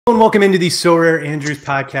And welcome into the SorareAndrews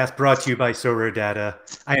podcast brought to you by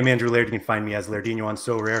SorareData. I am Andrew Laird. You can find me as Lairdinho on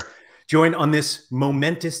Sorare. Joined on this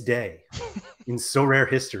momentous day in Sorare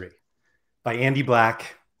history by Andy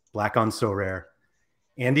Black, Black on Sorare.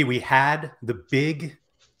 Andy, we had the big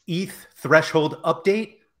ETH threshold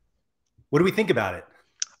update. What do we think about it?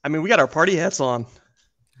 I mean, we got our party hats on.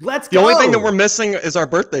 Let's go! The only thing that we're missing is our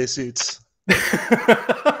birthday suits.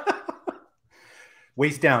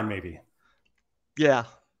 Waist down, maybe. Yeah.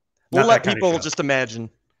 We'll let people just imagine.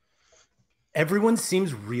 Everyone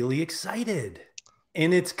seems really excited.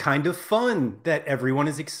 And it's kind of fun that everyone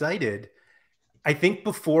is excited. I think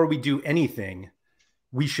before we do anything,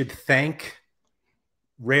 we should thank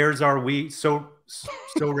Rares Are We, so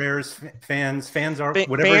Rares fans are,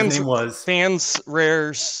 whatever his name was. Fans,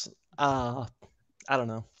 Rares, I don't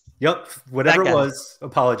know. Yep, whatever it was.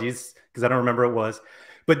 Apologies, because I don't remember what it was.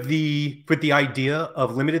 But with the idea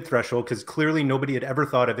of limited threshold, because clearly nobody had ever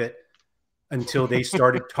thought of it until they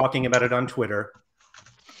started talking about it on Twitter.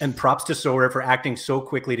 And props to Sorare for acting so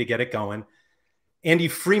quickly to get it going. Andy,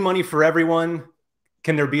 free money for everyone.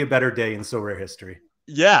 Can there be a better day in Sorare history?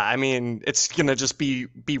 Yeah, I mean, it's gonna just be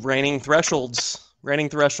raining thresholds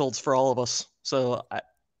for all of us. So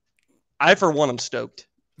I for one, am stoked.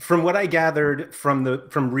 From what I gathered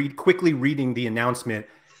from quickly reading the announcement,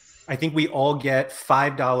 I think we all get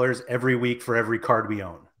 $5 every week for every card we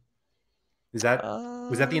own. Was that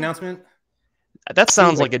the announcement? That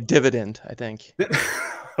sounds like a dividend, I think.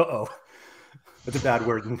 Uh-oh. That's a bad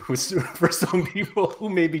word for some people who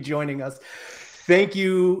may be joining us. Thank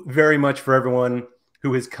you very much for everyone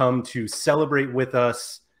who has come to celebrate with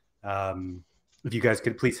us. If you guys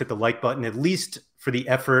could please hit the like button, at least for the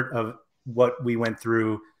effort of what we went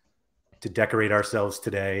through to decorate ourselves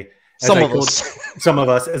today. Some of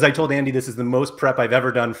us. As I told Andy, this is the most prep I've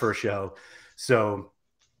ever done for a show. So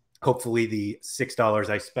hopefully the $6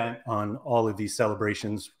 I spent on all of these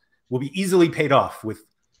celebrations will be easily paid off with,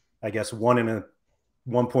 I guess, 1 and a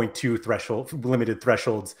 1.2 threshold, limited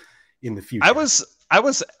thresholds in the future. I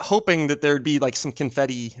was hoping that there'd be like some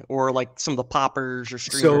confetti or like some of the poppers or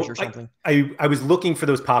streamers or something. I was looking for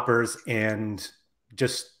those poppers and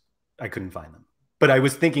I couldn't find them. But I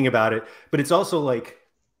was thinking about it. But it's also like,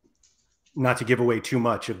 not to give away too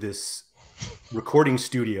much of this recording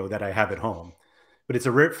studio that I have at home, but it's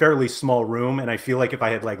a fairly small room. And I feel like if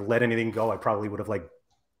I had like let anything go, I probably would have like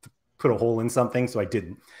put a hole in something. So I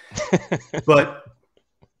didn't. But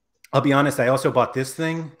I'll be honest, I also bought this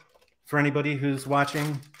thing for anybody who's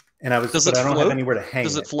watching. And I don't have anywhere to hang it.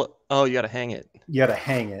 Does it float? Oh, you got to hang it. You got to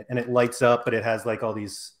hang it. And it lights up, but it has like all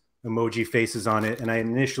these emoji faces on it. And I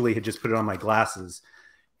initially had just put it on my glasses,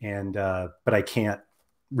 and but I can't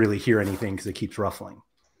really hear anything because it keeps ruffling.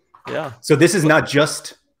 Yeah. So this is not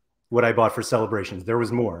just what I bought for celebrations. There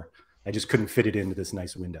was more. I just couldn't fit it into this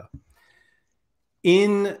nice window.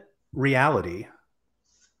 In reality,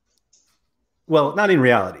 well, not in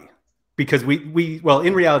reality, because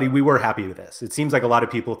in reality, we were happy with this. It seems like a lot of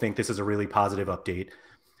people think this is a really positive update.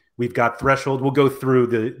 We've got threshold. We'll go through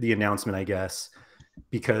the announcement, I guess,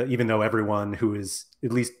 because even though everyone who is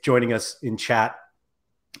at least joining us in chat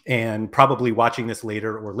and probably watching this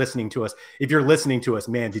later or listening to us, if you're listening to us,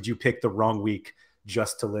 man, did you pick the wrong week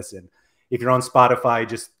just to listen? If you're on Spotify,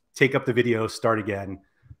 just take up the video, start again.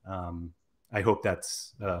 I hope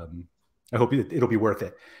it'll be worth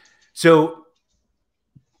it. So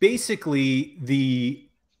basically the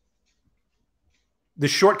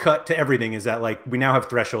shortcut to everything is that like we now have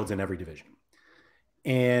thresholds in every division.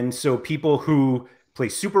 And so people who play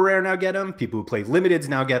super rare now get them. People who play limiteds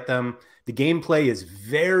now get them. The gameplay is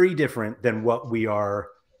very different than what we are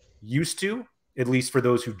used to, at least for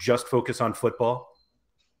those who just focus on football.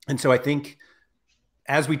 And so I think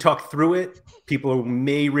as we talk through it, people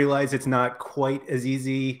may realize it's not quite as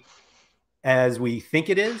easy as we think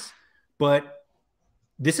it is, but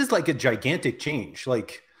this is like a gigantic change.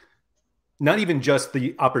 Like not even just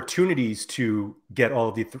the opportunities to get all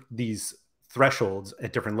of these thresholds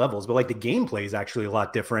at different levels, but like the gameplay is actually a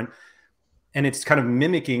lot different. And it's kind of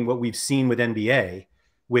mimicking what we've seen with NBA,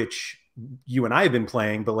 which you and I have been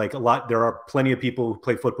playing, but like there are plenty of people who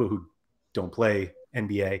play football who don't play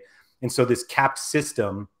NBA. And so this capped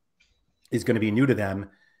system is going to be new to them.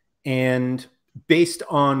 And based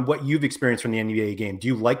on what you've experienced from the NBA game, do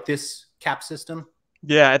you like this cap system?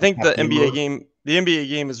 Yeah, I think the NBA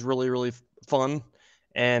game is really, really fun.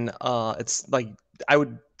 And it's like, I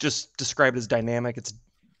would just describe it as dynamic. It's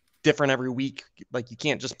different every week. Like you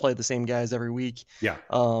can't just play the same guys every week. Yeah.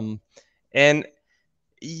 And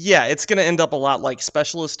yeah, it's going to end up a lot like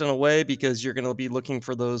Specialist in a way, because you're going to be looking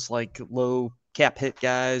for those like low cap hit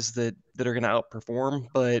guys that are going to outperform.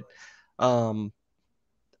 But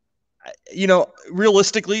you know,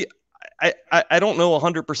 realistically, I don't know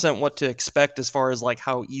 100% what to expect as far as like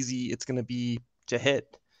how easy it's going to be to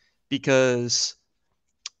hit, because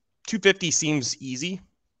 250 seems easy,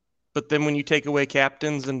 but then when you take away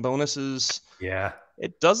captains and bonuses, Yeah.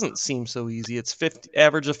 it doesn't seem so easy. It's 50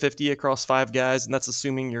 average of 50 across 5 guys, and that's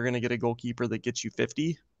assuming you're going to get a goalkeeper that gets you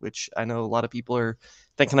 50, which I know a lot of people are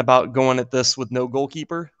thinking about going at this with no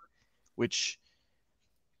goalkeeper, which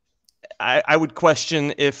I would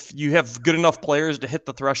question. If you have good enough players to hit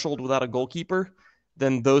the threshold without a goalkeeper,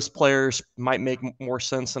 then those players might make more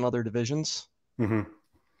sense in other divisions. Mm-hmm.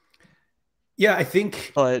 Yeah, I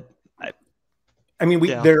think. But I mean,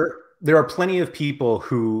 yeah. there are plenty of people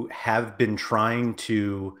who have been trying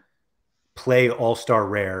to play All-Star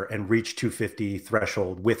Rare and reach 250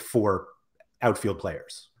 threshold with 4 outfield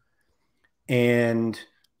players. And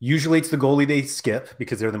usually it's the goalie they skip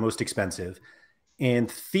because they're the most expensive.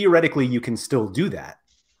 And theoretically, you can still do that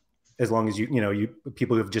as long as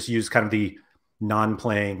people have just used kind of the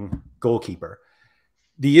non-playing goalkeeper.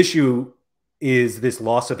 The issue is this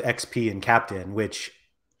loss of XP and captain, which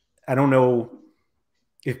I don't know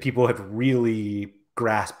if people have really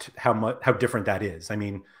grasped how different that is. I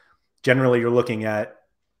mean, generally you're looking at,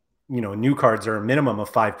 new cards are a minimum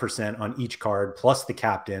of 5% on each card plus the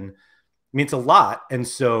captain. I mean, it's a lot. And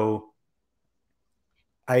so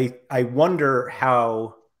I wonder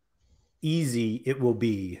how easy it will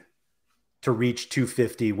be to reach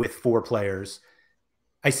 250 with 4 players.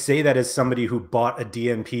 I say that as somebody who bought a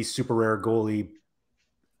DNP super rare goalie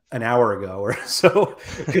an hour ago or so,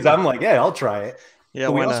 because I'm like, yeah, I'll try it. Yeah,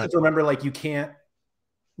 but we why also not? have to remember, like, you can't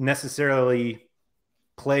necessarily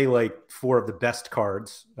play like 4 of the best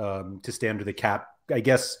cards to stay under the cap. I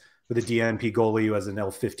guess with a DNP goalie who has an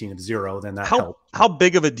L15 of 0, then that helps. How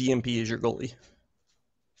big of a DNP is your goalie?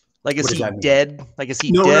 Like, is he dead? Like, is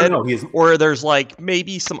he No, dead? no, no. Or there's like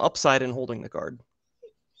maybe some upside in holding the card?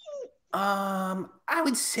 I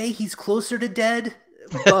would say he's closer to dead,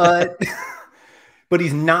 but but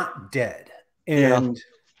he's not dead. And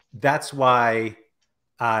that's why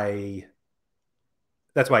I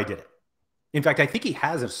did it. In fact, I think he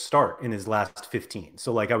has a start in his last 15.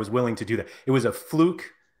 So like I was willing to do that. It was a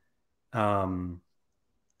fluke. But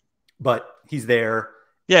he's there.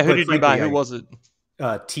 Yeah, who did you buy? Who was it?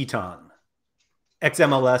 Teton.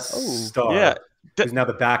 XMLS star. Yeah. Who's now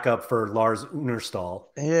the backup for Lars Unerstal.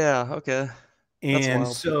 Yeah, okay. And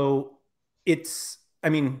so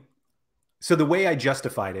so the way I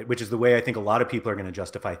justified it, which is the way I think a lot of people are going to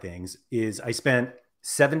justify things, is I spent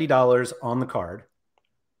 $70 on the card.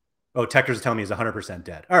 Oh, Techers is telling me he's 100%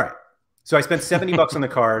 dead. All right. So I spent $70 on the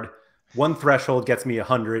card. 1 threshold gets me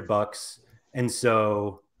 $100. And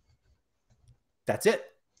so that's it.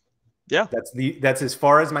 Yeah. That's as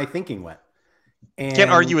far as my thinking went. And can't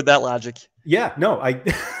argue with that logic. Yeah, no, I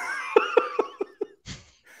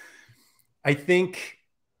think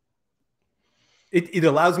it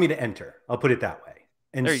allows me to enter. I'll put it that way.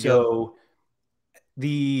 And so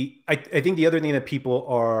I think the other thing that people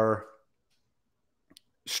are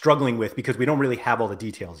struggling with, because we don't really have all the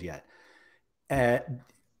details yet,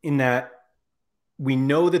 in that we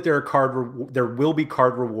know that there will be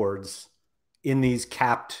card rewards in these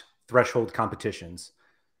capped threshold competitions.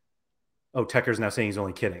 Oh, Techer's now saying he's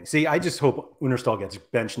only kidding. See, I just hope Unerstal gets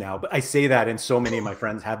benched now. But I say that, and so many of my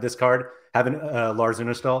friends have this card, having Lars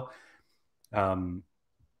Unerstal. But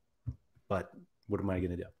what am I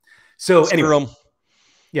going to do? So anyway,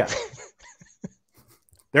 yeah.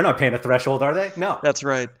 They're not paying a threshold, are they? No. That's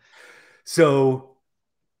right. So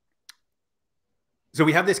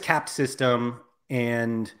we have this capped system,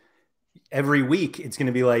 and every week it's going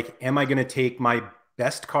to be like, am I going to take my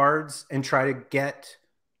best cards and try to get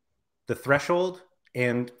the threshold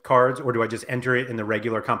and cards, or do I just enter it in the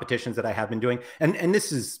regular competitions that I have been doing? And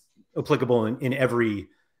this is applicable in every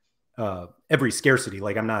scarcity.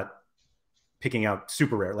 Like, I'm not picking out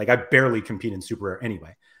super rare. Like, I barely compete in super rare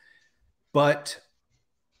anyway. But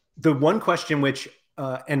the one question which,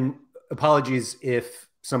 and apologies if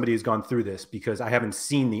somebody has gone through this, because I haven't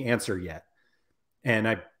seen the answer yet.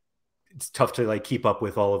 And it's tough to like keep up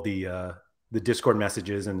with all of the Discord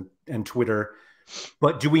messages and Twitter.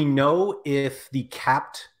 But do we know if the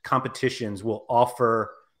capped competitions will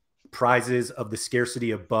offer prizes of the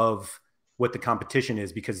scarcity above what the competition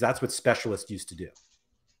is? Because that's what specialists used to do.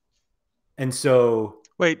 And so...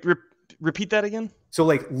 Wait, repeat that again? So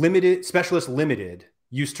like Specialist Limited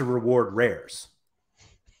used to reward rares.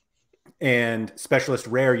 And Specialist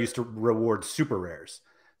Rare used to reward super rares.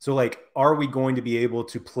 So like, are we going to be able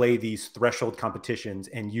to play these threshold competitions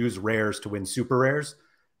and use rares to win super rares?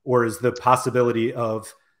 Or is the possibility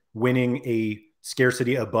of winning a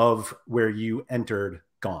scarcity above where you entered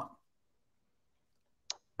gone?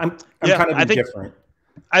 I'm kind of indifferent.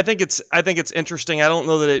 I think it's interesting. I don't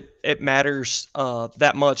know that it matters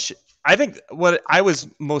that much. I think what I was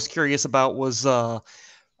most curious about was can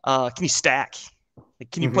you stack? Like,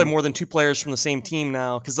 can you play more than 2 players from the same team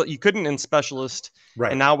now? Because you couldn't in Specialist,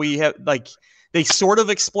 Right? And now we have they sort of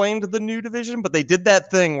explained the new division, but they did that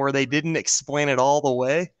thing where they didn't explain it all the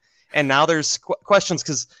way, and now there's questions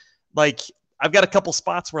because I've got a couple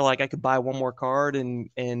spots where I could buy one more card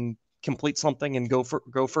and complete something and go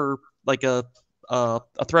for like a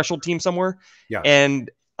threshold team somewhere, Yeah. and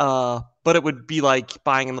but it would be like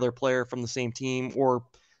buying another player from the same team, or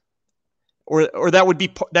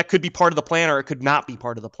that could be part of the plan, or it could not be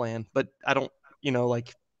part of the plan. But I don't,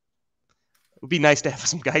 it would be nice to have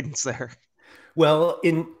some guidance there. Well,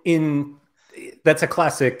 in that's a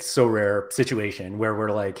classic Sorare situation where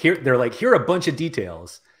we're like, they're like, here are a bunch of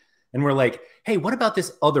details, and we're like, hey, what about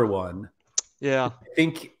this other one? Yeah, I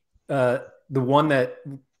think the one that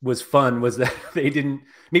was fun was that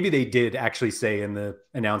maybe they did actually say in the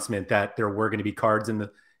announcement that there were going to be cards in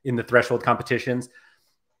the threshold competitions,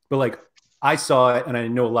 but I saw it, and I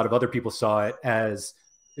know a lot of other people saw it as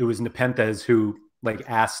it was Nepenthes who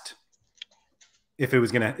asked if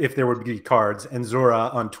there would be cards, and Zora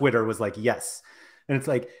on Twitter was like, yes. And it's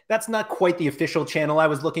like, that's not quite the official channel I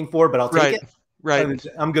was looking for, but I'll take it. Right.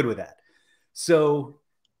 I'm good with that. So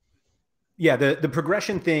yeah, the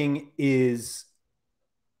progression thing is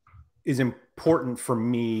important for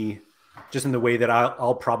me, just in the way that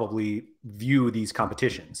I'll probably view these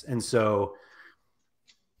competitions. And so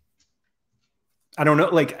I don't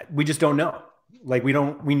know, we just don't know. We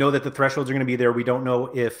know that the thresholds are going to be there. We don't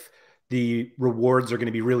know if the rewards are going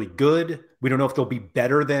to be really good. We don't know if they'll be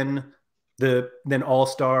better than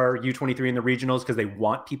All-Star, U23 and the regionals, because they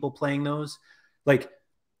want people playing those.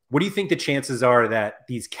 What do you think the chances are that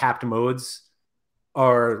these capped modes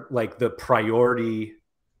are the priority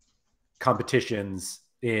competitions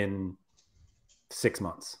in 6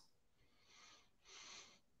 months?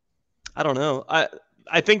 I don't know.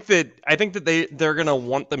 I think that they're gonna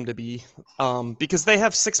want them to be, because they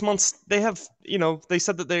have 6 months. They have, they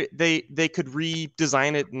said that they could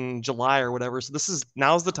redesign it in July or whatever. So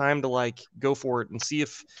now's the time to go for it and see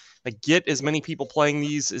if get as many people playing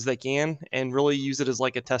these as they can, and really use it as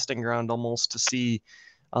a testing ground almost to see,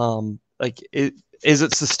 is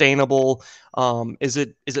it sustainable? Is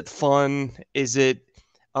it fun? Is it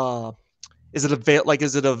an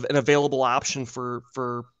available option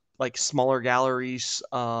for smaller galleries,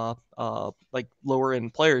 lower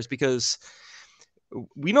end players? Because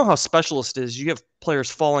we know how Specialist is. You have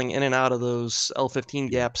players falling in and out of those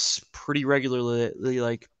L15 gaps pretty regularly.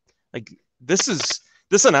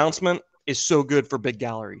 This announcement is so good for big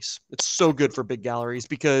galleries. It's so good for big galleries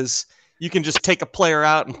because you can just take a player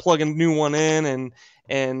out and plug a new one in,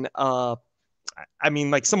 and I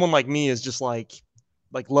mean, someone like me is just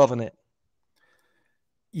loving it.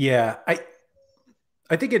 Yeah,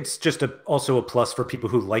 I think it's just also a plus for people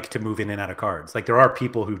who like to move in and out of cards. There are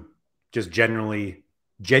people who just genuinely,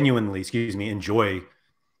 enjoy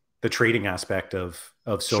the trading aspect of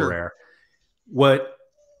Sorare. Sure. What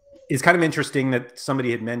is kind of interesting that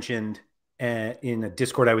somebody had mentioned in a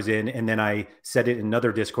Discord I was in, and then I said it in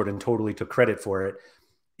another Discord and totally took credit for it,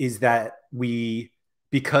 is that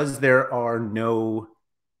because there are no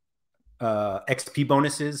XP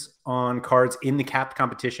bonuses on cards in the capped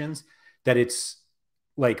competitions, that it's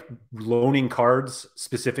loaning cards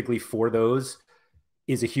specifically for those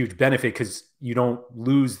is a huge benefit, because you don't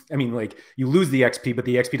lose. I mean, you lose the XP, but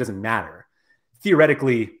the XP doesn't matter.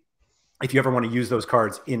 Theoretically, if you ever want to use those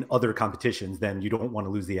cards in other competitions, then you don't want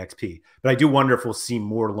to lose the XP. But I do wonder if we'll see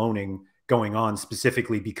more loaning going on,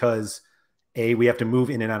 specifically because A, we have to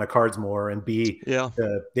move in and out of cards more, and B,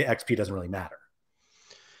 the XP doesn't really matter.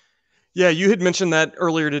 Yeah, you had mentioned that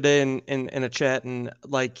earlier today in a chat, and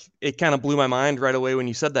it kind of blew my mind right away when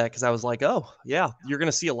you said that, because I was like, oh yeah, you're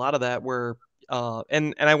going to see a lot of that where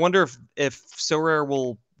and I wonder if Sorare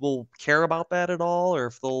will care about that at all, or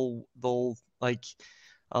if they'll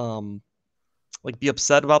be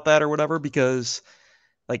upset about that or whatever, because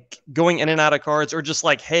going in and out of cards, or just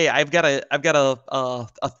hey, I've got a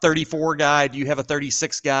 34 guy, do you have a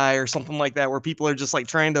 36 guy, or something like that, where people are just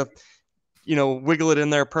trying to wiggle it in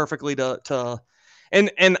there perfectly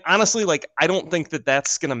and honestly, I don't think that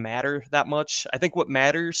that's going to matter that much. I think what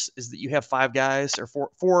matters is that you have 5 guys, or 4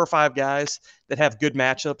 or 5 guys that have good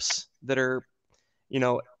matchups, that are,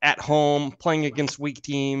 at home playing against weak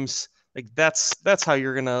teams. That's how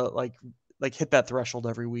you're going to hit that threshold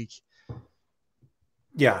every week.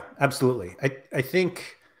 Yeah, absolutely. I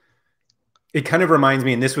think it kind of reminds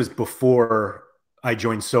me, and this was before I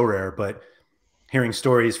joined Sorare, but hearing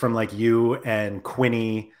stories from like you and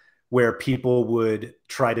Quinny where people would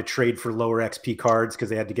try to trade for lower XP cards because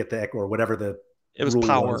they had to get the, or whatever the It was rule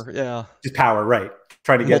was. power, yeah. Just power, right.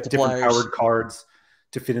 Trying to get different Multipliers. powered cards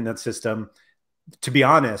to fit in that system. To be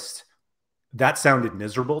honest, that sounded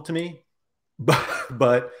miserable to me.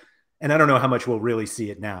 But and I don't know how much we'll really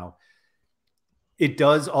see it now. It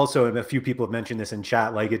does also, and a few people have mentioned this in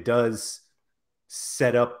chat, like it does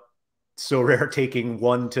set up Sorare taking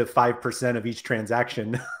 1 to 5% of each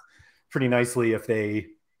transaction pretty nicely if they,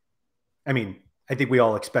 I mean, I think we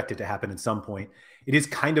all expect it to happen at some point. It is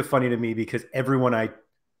kind of funny to me because everyone I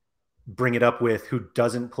bring it up with who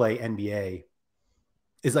doesn't play NBA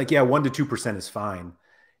is like, yeah, 1 to 2% is fine.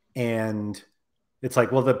 And it's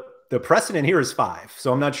like, well, the precedent here is 5.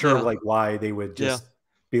 So I'm not sure like why they would just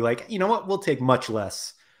be like, you know what, we'll take much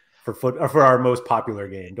less for our most popular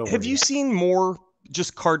game. Have you seen more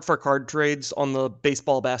just card for card trades on the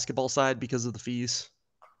baseball basketball side because of the fees?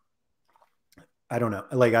 I don't know.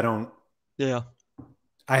 Like I don't. Yeah.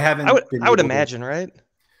 I haven't. I would imagine, right?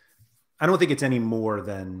 I don't think it's any more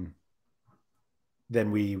than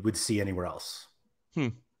we would see anywhere else.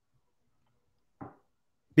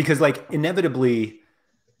 Because like inevitably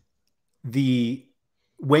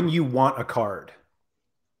when you want a card,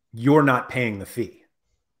 you're not paying the fee.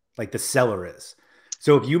 Like the seller is.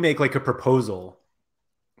 So if you make like a proposal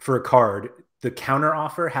for a card, the counter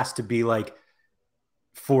offer has to be like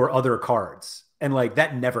for other cards. And like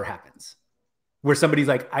that never happens. Where somebody's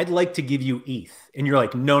like, I'd like to give you ETH. And you're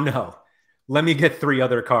like, no, let me get 3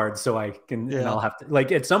 other cards so I can, and I'll have to,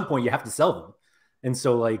 like at some point you have to sell them. And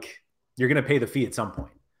so like, you're going to pay the fee at some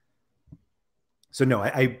point. So no,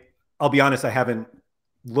 I'll be honest, I haven't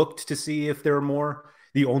looked to see if there are more.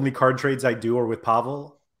 The only card trades I do are with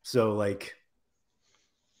Pavel. So like,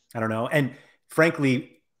 I don't know. And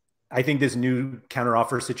frankly, I think this new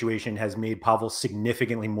counteroffer situation has made Pavel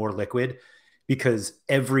significantly more liquid because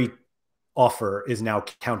every offer is now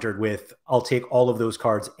countered with, I'll take all of those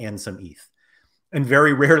cards and some ETH. And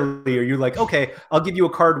very rarely are you like, okay, I'll give you a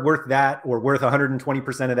card worth that or worth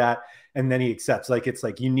 120% of that. And then he accepts. Like, it's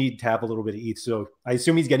like, you need to have a little bit of ETH. So I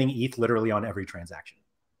assume he's getting ETH literally on every transaction.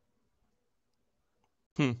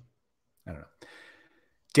 I don't know.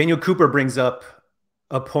 Daniel Cooper brings up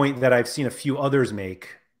a point that I've seen a few others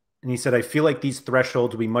make. And he said, I feel like these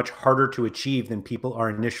thresholds will be much harder to achieve than people are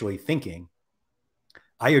initially thinking.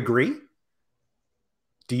 I agree.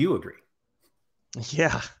 Do you agree?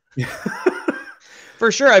 Yeah.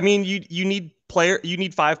 For sure. I mean, you need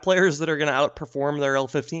 5 players that are going to outperform their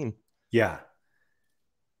L15. Yeah.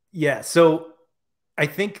 Yeah. So I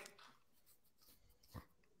think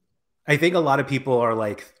a lot of people are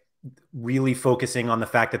like really focusing on the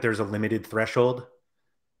fact that there's a limited threshold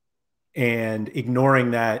and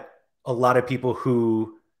ignoring that a lot of people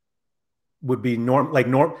who would be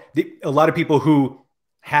a lot of people who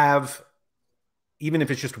have, even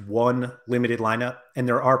if it's just one limited lineup, and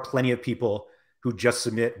there are plenty of people who just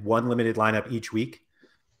submit one limited lineup each week,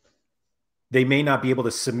 they may not be able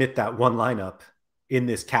to submit that one lineup in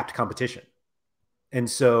this capped competition. And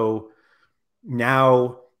so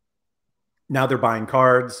now they're buying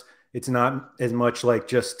cards. It's not as much like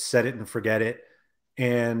just set it and forget it.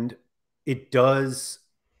 And it does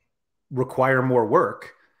require more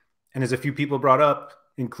work. And as a few people brought up,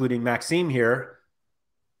 including Maxime here,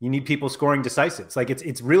 you need people scoring decisives. Like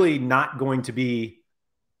it's really not going to be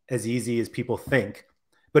as easy as people think,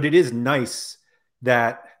 but it is nice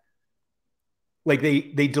that like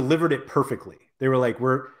they delivered it perfectly. They were like,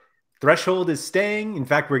 threshold is staying. In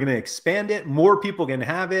fact, we're going to expand it. More people can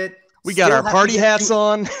have it. We got our party hats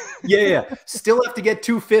on. Yeah. Still have to get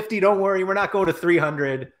 250. Don't worry. We're not going to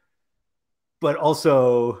 300, but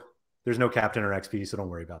also there's no captain or XP. So don't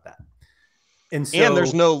worry about that. And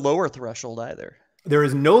there's no lower threshold either. There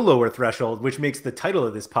is no lower threshold, which makes the title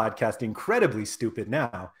of this podcast incredibly stupid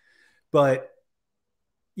now. But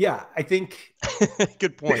yeah, I think.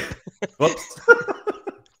 Good point. Whoops.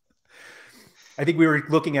 I think we were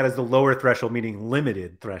looking at it as the lower threshold, meaning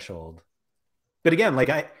limited threshold. But again,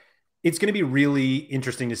 like it's going to be really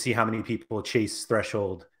interesting to see how many people chase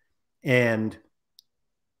threshold and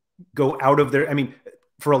go out of their. I mean,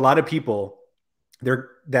 for a lot of people, they're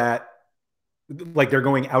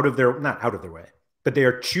going out of their, not out of their way, but they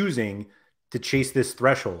are choosing to chase this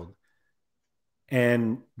threshold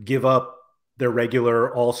and give up their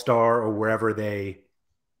regular all-star or wherever they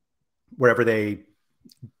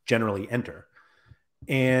generally enter.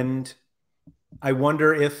 And I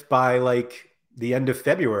wonder if by like the end of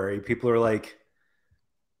February, people are like,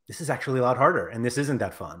 this is actually a lot harder and this isn't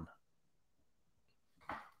that fun.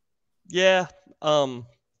 Yeah.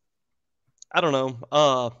 I don't know.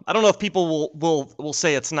 I don't know if people will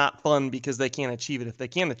say it's not fun because they can't achieve it. If they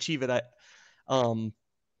can't achieve it, um,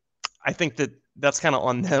 I think that's kind of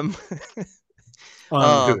on them. On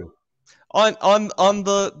uh, who? on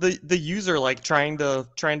the user, like trying to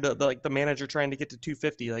like the manager trying to get to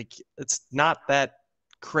 250. Like it's not that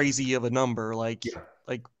crazy of a number. Yeah.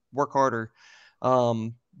 Like work harder.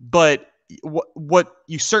 But what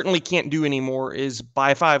you certainly can't do anymore is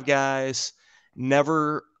buy five guys,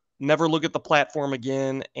 never look at the platform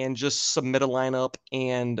again, and just submit a lineup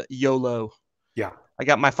and YOLO. Yeah. I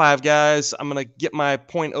got my five guys. I'm gonna get my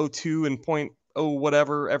 .02 and .0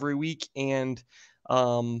 whatever every week,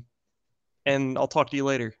 um, and I'll talk to you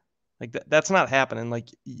later. Like that's not happening. Like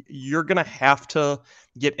you're gonna have to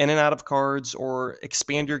get in and out of cards or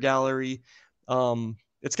expand your gallery.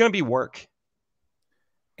 It's gonna be work.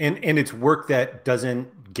 And it's work that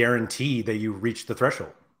doesn't guarantee that you reach the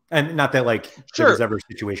threshold. And not that like there was Sure. ever a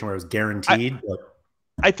situation where it was I, guaranteed, but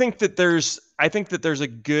I think that there's a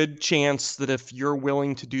good chance that if you're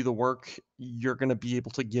willing to do the work, you're gonna be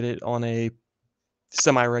able to get it on a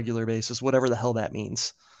semi-regular basis, whatever the hell that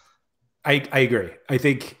means. I agree. I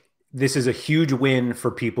think this is a huge win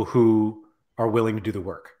for people who are willing to do the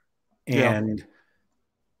work. Yeah. And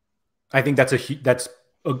I think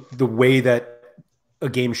the way that a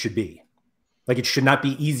game should be. Like it should not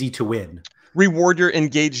be easy to win. Reward your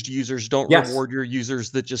engaged users. Don't Yes. reward your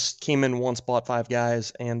users that just came in once, bought five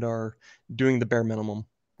guys, and are doing the bare minimum.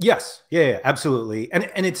 Yes. Yeah, absolutely. And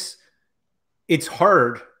it's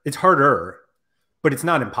hard. It's harder, but it's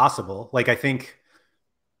not impossible. Like I think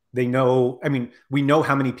they know, I mean, we know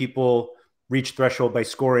how many people reach threshold by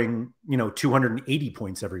scoring, 280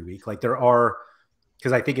 points every week. Like there are,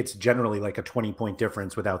 because I think it's generally like a 20-point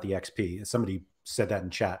difference without the XP. Somebody said that in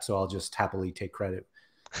chat, so I'll just happily take credit.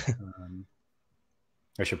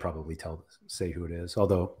 I should probably say who it is,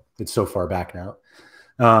 although it's so far back now.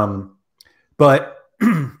 But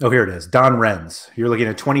oh, here it is. Don Renz. You're looking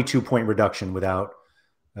at a 22-point reduction without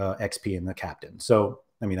XP in the captain. So,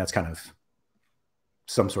 I mean, that's kind of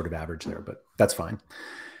some sort of average there, but that's fine.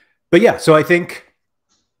 But yeah, so I think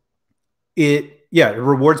it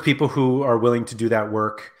rewards people who are willing to do that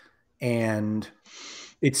work, and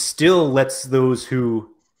it still lets those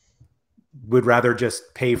who would rather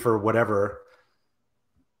just pay for whatever,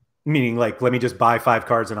 meaning like, let me just buy 5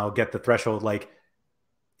 cards and I'll get the threshold. Like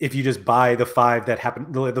if you just buy the 5 that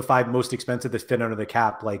happen, the 5 most expensive that fit under the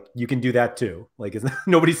cap, like you can do that too. Like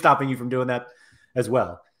nobody's stopping you from doing that as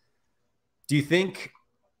well. Do you think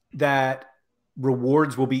that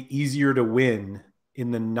rewards will be easier to win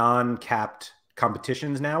in the non-capped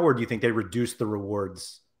competitions now, or do you think they reduce the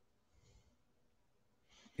rewards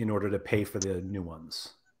in order to pay for the new ones?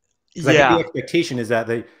 Because I think the expectation is that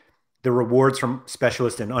the rewards from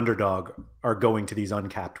specialist and underdog are going to these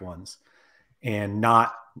uncapped ones and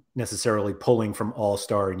not necessarily pulling from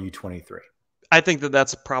all-star and U23. I think that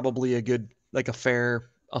that's probably a fair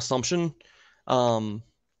assumption.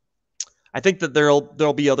 I think that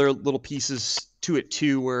there'll be other little pieces to it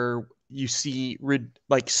too, where you see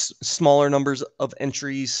smaller numbers of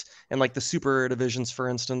entries and like the super rare divisions, for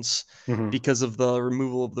instance, because of the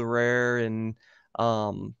removal of the rare. And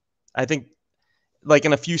I think like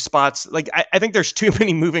in a few spots, like I think there's too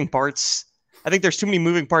many moving parts. I think there's too many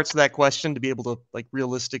moving parts to that question to be able to like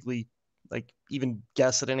realistically like even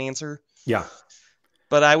guess at an answer. Yeah.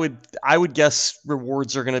 But I would guess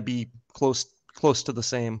rewards are going to be close to the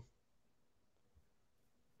same.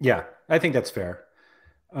 Yeah, I think that's fair.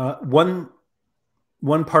 One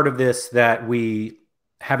part of this that we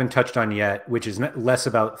haven't touched on yet, which is less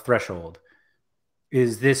about threshold,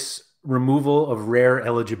 is this removal of rare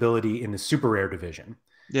eligibility in the super rare division.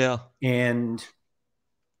 Yeah. And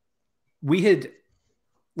we had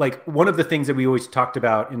like one of the things that we always talked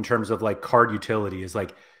about in terms of like card utility is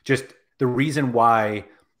like just the reason why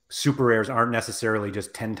super rares aren't necessarily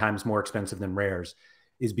just 10 times more expensive than rares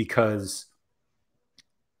is because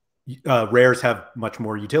rares have much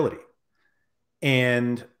more utility.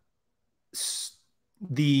 And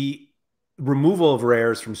the removal of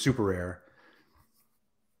rares from super rare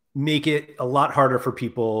make it a lot harder for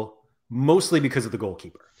people, mostly because of the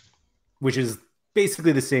goalkeeper, which is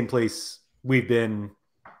basically the same place we've been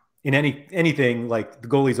in anything. Like the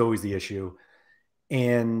goalie's always the issue.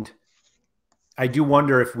 And I do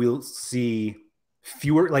wonder if we'll see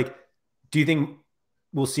fewer, like, do you think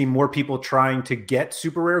we'll see more people trying to get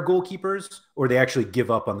super rare goalkeepers, or they actually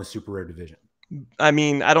give up on the super rare division? I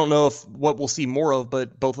mean, I don't know if what we'll see more of,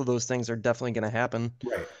 but both of those things are definitely going to happen.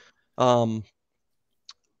 Right.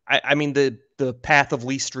 I mean, the path of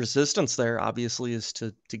least resistance there obviously is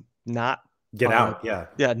to not get out. Yeah.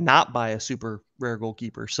 Yeah. Not buy a super rare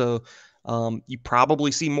goalkeeper. So You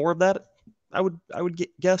probably see more of that. I would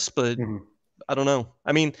guess, but I don't know.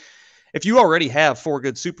 I mean, if you already have 4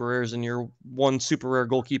 good super rares and you're 1 super rare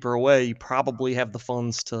goalkeeper away, you probably have the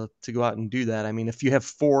funds to go out and do that. I mean, if you have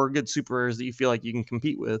 4 good super rares that you feel like you can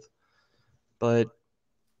compete with, but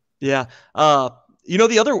yeah.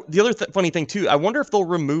 The other funny thing too, I wonder if they'll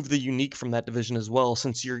remove the unique from that division as well.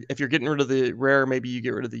 Since if you're getting rid of the rare, maybe you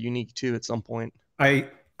get rid of the unique too at some point. I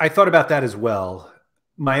thought about that as well.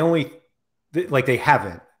 My only they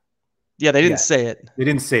haven't. Yeah, they didn't say it. They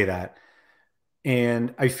didn't say that,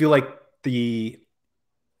 and I feel like the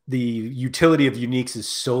utility of uniques is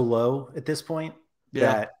so low at this point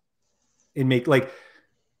that it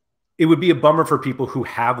would be a bummer for people who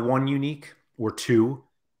have 1 unique or 2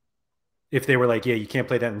 if they were like, yeah, you can't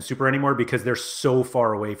play that in super anymore because they're so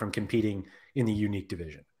far away from competing in the unique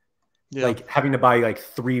division. Yeah. Like having to buy like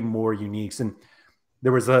 3 more uniques. And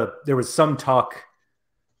there was some talk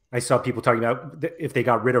I saw people talking about if they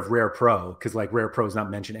got rid of Rare Pro, because like Rare Pro is not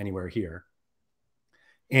mentioned anywhere here.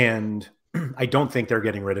 And I don't think they're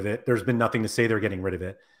getting rid of it. There's been nothing to say they're getting rid of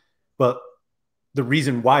it. But the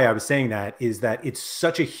reason why I was saying that is that it's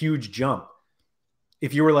such a huge jump.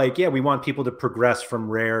 If you were like, yeah, we want people to progress from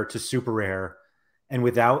rare to super rare, and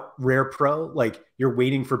without Rare Pro, like you're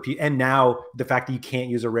waiting for and now the fact that you can't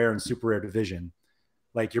use a rare and super rare division,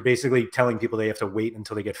 like you're basically telling people they have to wait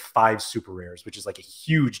until they get 5 super rares, which is like a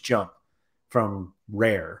huge jump from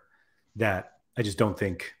rare that I just don't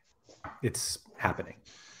think it's happening.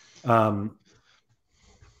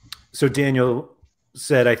 So Daniel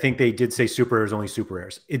said, I think they did say super rares, only super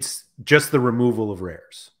rares. It's just the removal of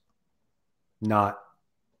rares, not.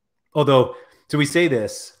 Although, so we say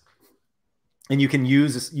this, and you can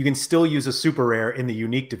still use a super rare in the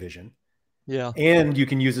unique division. Yeah. And you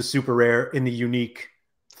can use a super rare in the unique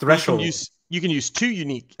threshold. You can use 2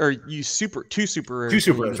 unique, or use 2 super rares. 2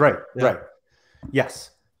 super rares, right. Yeah. Right.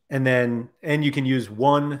 Yes. And you can use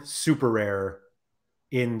 1 super rare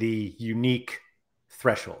in the unique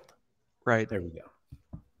threshold. Right. There we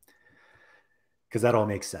go. Because that all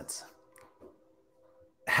makes sense.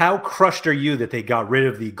 How crushed are you that they got rid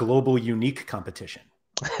of the global unique competition?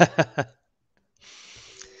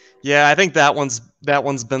 Yeah, I think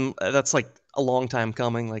that's like a long time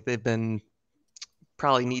coming. Like they've been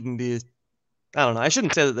probably needing to, I don't know. I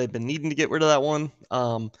shouldn't say that they've been needing to get rid of that one.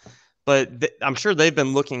 But I'm sure they've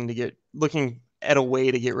been looking at a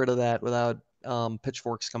way to get rid of that without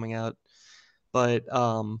pitchforks coming out. But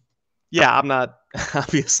yeah, I'm not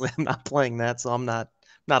playing that, so I'm not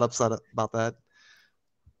upset about that.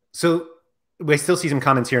 So we still see some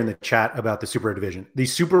comments here in the chat about the super rare division. The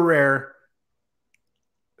super rare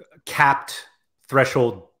capped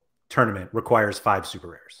threshold tournament requires 5 super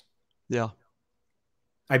rares. Yeah.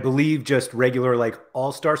 I believe just regular like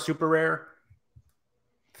all-star super rare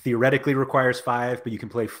theoretically requires 5, but you can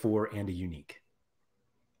play 4 and a unique.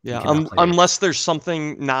 Yeah, unless there's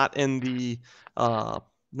something not in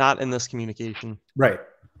this communication. Right.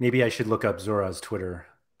 Maybe I should look up Zora's Twitter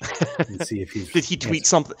and see if he's did he tweet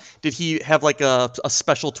something? Did he have like a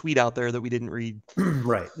special tweet out there that we didn't read?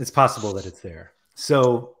 Right. It's possible that it's there.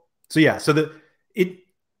 So yeah. So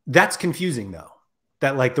that's confusing though.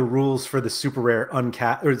 That like the rules for the super rare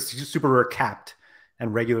uncapped or super rare capped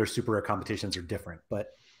and regular super rare competitions are different. But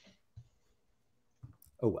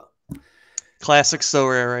oh well. Classic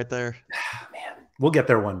Sorare right there. Man, we'll get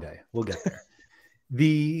there one day. We'll get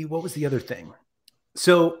there. What was the other thing?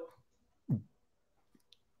 So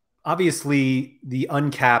obviously the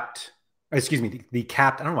capped, I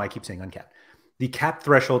don't know why I keep saying uncapped. The capped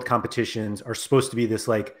threshold competitions are supposed to be this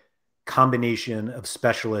like combination of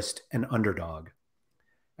specialist and underdog.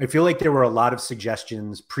 I feel like there were a lot of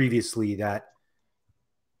suggestions previously that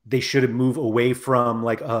they should move away from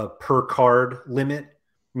like a per card limit,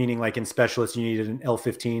 meaning like in specialists, you needed an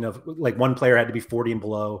L15 of like 1 player had to be 40 and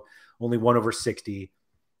below, only 1 over 60.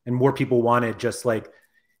 And more people wanted just like,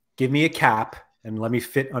 give me a cap and let me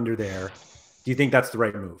fit under there. Do you think that's the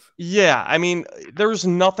right move? Yeah. I mean, there's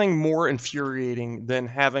nothing more infuriating than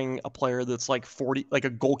having a player that's like 40, like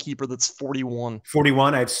a goalkeeper that's 41.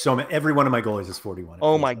 41. I have so many, every one of my goalies is 41.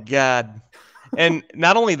 Oh my God. And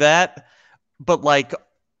not only that, but like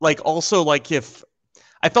also like if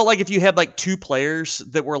I felt like if you had like 2 players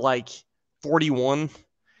that were like 41,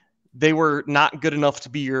 they were not good enough to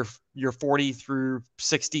be your 40 through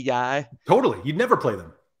 60 guy. Totally. You'd never play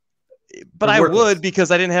them. But I would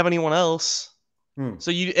because I didn't have anyone else.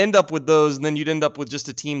 So you'd end up with those, and then you'd end up with just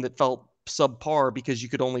a team that felt subpar because you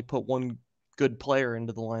could only put 1 good player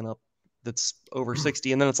into the lineup that's over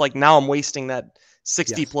 60. And then it's like, now I'm wasting that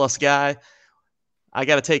 60 plus guy. I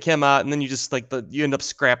got to take him out. And then you just like you end up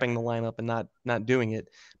scrapping the lineup and not doing it.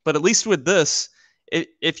 But at least with this,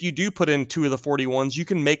 if you do put in 2 of the 41s, you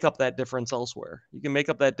can make up that difference elsewhere. You can make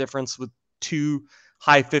up that difference with 2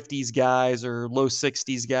 high 50s guys or low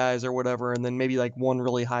 60s guys or whatever, and then maybe like one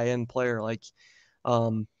really high end player. Like,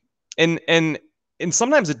 um, and and and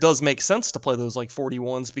sometimes it does make sense to play those like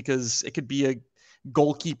 41s because it could be a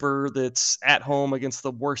goalkeeper that's at home against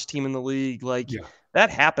the worst team in the league. Like Yeah. that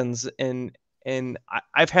happens, and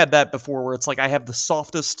I've had that before where it's like I have the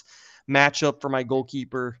softest matchup for my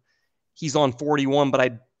goalkeeper. He's on 41, but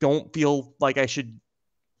I don't feel like I should,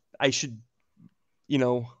 you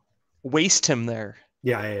know, waste him there.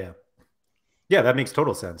 Yeah, that makes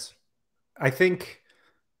total sense. I think,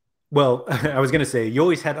 well, I was going to say you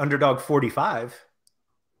always had underdog 45,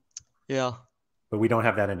 Yeah. but we don't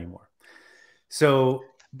have that anymore. So,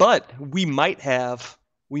 But we might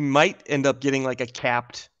end up getting like a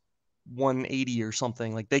capped 180 or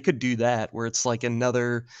something. Like they could do that where it's like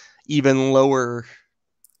another even lower,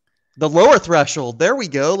 the lower threshold. There we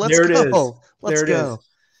go. Let's there it is. go. Let's There it is. go.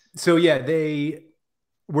 So, yeah, they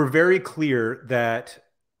were very clear that,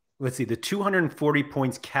 let's see, the 240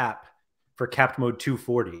 points cap for capped mode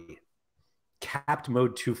 240, capped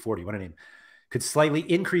mode 240, what a name, could slightly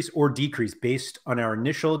increase or decrease based on our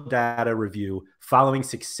initial data review following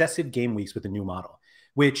successive game weeks with the new model,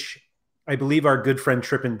 which I believe our good friend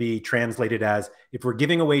Trip and B translated as, if we're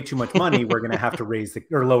giving away too much money, we're going to have to raise the,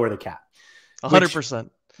 or lower the cap. 100%.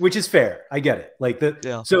 Which is fair. I get it. Like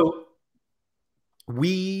so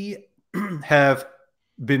we have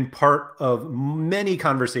been part of many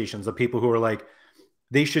conversations of people who are like,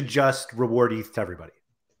 they should just reward ETH to everybody.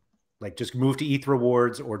 Like just move to ETH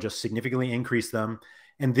rewards or just significantly increase them.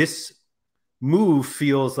 And this move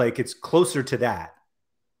feels like it's closer to that.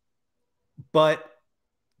 But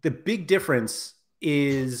the big difference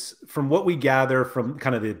is, from what we gather from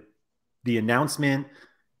kind of the announcement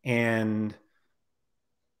and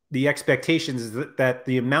the expectations, is that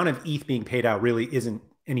the amount of ETH being paid out really isn't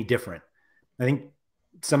any different. I think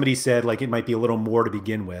somebody said like it might be a little more to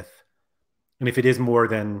begin with. And if it is more,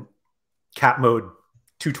 then cap mode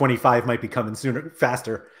 225 might be coming sooner,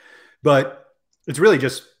 faster. But it's really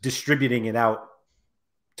just distributing it out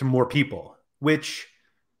to more people, which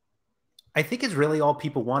I think is really all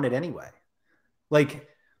people wanted anyway. Like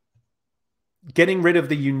getting rid of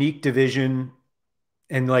the unique division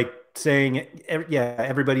and like saying, yeah,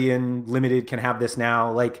 everybody in limited can have this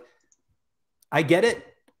now. Like, I get it.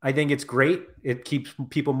 I think it's great. It keeps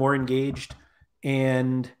people more engaged.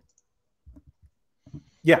 And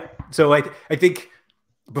yeah, so I think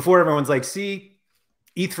before everyone's like, see,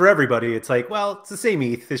 ETH for everybody, it's like, well, it's the same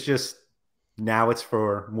ETH. It's just now it's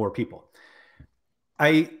for more people.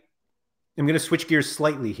 I am going to switch gears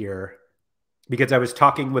slightly here because I was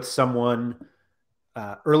talking with someone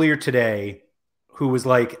earlier today who was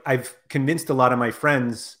like, I've convinced a lot of my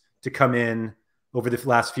friends to come in over the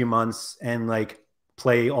last few months and like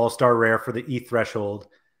play All-Star Rare for the ETH threshold.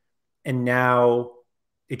 And now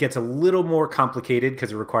it gets a little more complicated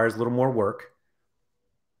because it requires a little more work.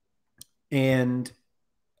 And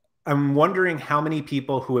I'm wondering how many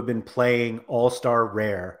people who have been playing All-Star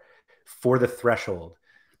Rare for the threshold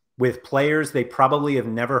with players they probably have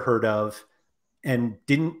never heard of and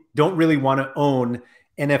don't really want to own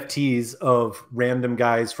NFTs of random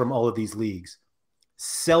guys from all of these leagues,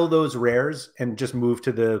 sell those rares and just move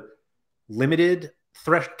to the limited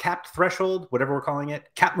capped threshold, whatever we're calling it,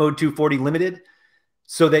 cap mode 240 limited,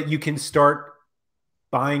 so that you can start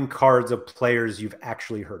buying cards of players you've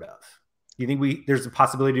actually heard of. You think there's a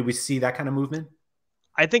possibility we see that kind of movement?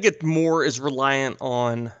 I think it more is reliant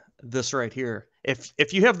on this right here.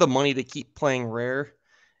 If you have the money to keep playing rare,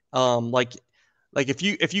 like if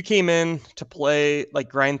you came in to play like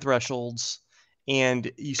grind thresholds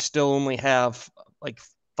and you still only have like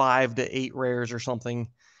 5 to 8 rares or something,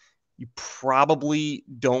 you probably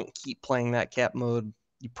don't keep playing that cap mode.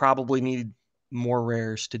 You probably need more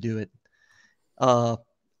rares to do it.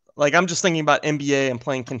 Like I'm just thinking about NBA and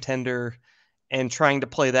playing contender and trying to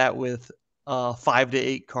play that with 5 to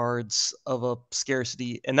 8 cards of a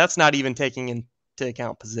scarcity, and that's not even taking into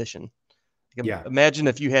account position. Like, yeah. Imagine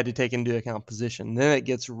if you had to take into account position, then it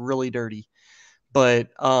gets really dirty. But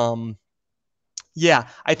yeah,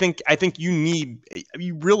 I think you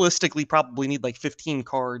realistically probably need like 15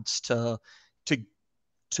 cards to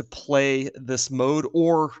play this mode,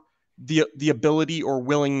 or the ability or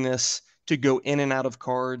willingness to go in and out of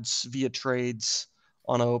cards via trades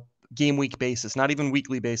on a game week basis, not even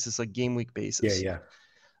weekly basis, like game week basis. Yeah.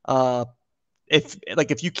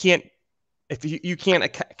 If you can't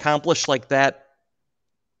accomplish like that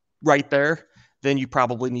right there, then you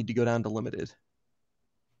probably need to go down to limited.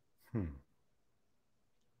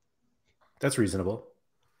 That's reasonable.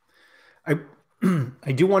 I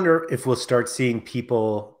I do wonder if we'll start seeing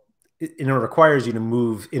people, it requires you to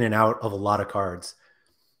move in and out of a lot of cards.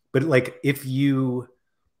 But like if you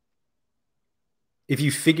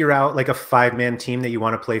figure out like a 5-man team that you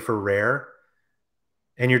want to play for rare,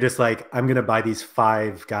 and you're just like, I'm gonna buy these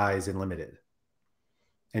 5 guys in limited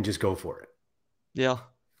and just go for it. Yeah.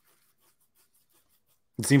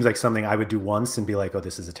 It seems like something I would do once and be like, oh,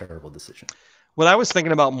 this is a terrible decision. What I was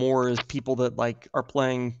thinking about more is people that like are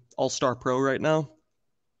playing All-Star Pro right now.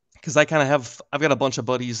 Because I've got a bunch of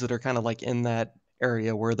buddies that are kind of like in that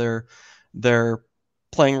area where they're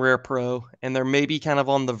playing Rare Pro and they're maybe kind of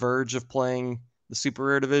on the verge of playing the Super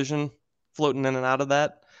Rare division, floating in and out of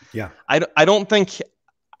that. Yeah. I don't think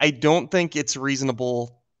it's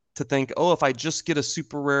reasonable to think, oh, if I just get a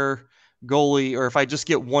Super Rare goalie or if I just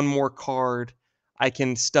get one more card, I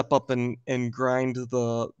can step up and grind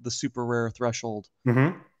the Super Rare threshold.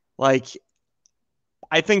 Mm-hmm. Like,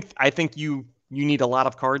 I think you need a lot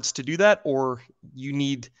of cards to do that, or you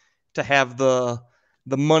need to have the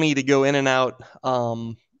money to go in and out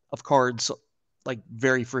of cards like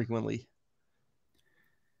very frequently.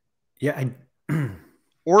 Yeah,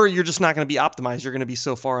 or you're just not going to be optimized. You're going to be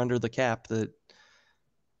so far under the cap that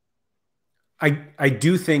I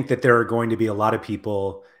do think that there are going to be a lot of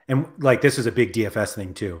people, and like this is a big DFS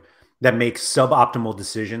thing too, that make suboptimal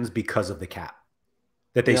decisions because of the cap.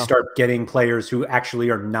 That they start getting players who actually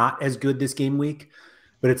are not as good this game week,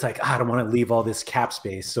 but it's like, I don't want to leave all this cap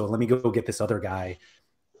space, so let me go get this other guy.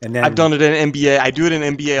 And then I've done it in NBA. I do it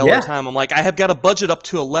in NBA all the time. I'm like, I have got a budget up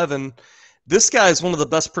to 11. This guy is one of the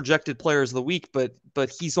best projected players of the week, but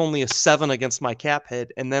he's only a 7 against my cap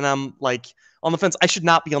hit. And then I'm like on the fence. I should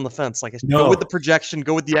not be on the fence. Like, go with the projection,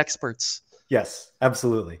 go with the experts. Yes,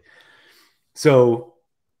 absolutely. So,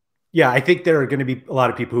 yeah, I think there are going to be a lot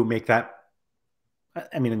of people who make that.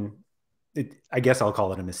 I mean, I guess I'll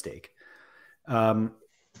call it a mistake. Percho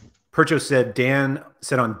said, Dan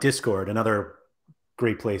said on Discord, another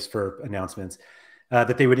great place for announcements,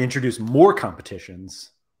 that they would introduce more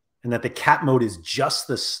competitions and that the cap mode is just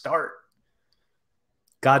the start.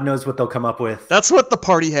 God knows what they'll come up with. That's what the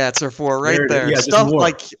party hats are for, right there. Yeah, stuff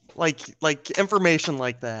like information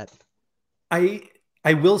like that. I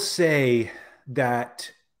will say that,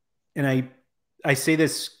 and I say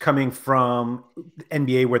this coming from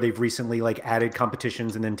NBA where they've recently like added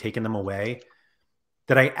competitions and then taken them away,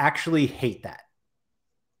 that I actually hate that.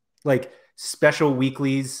 Like special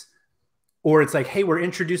weeklies, or it's like, hey, we're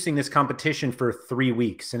introducing this competition for 3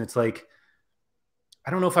 weeks. And it's like, I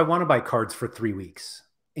don't know if I want to buy cards for 3 weeks.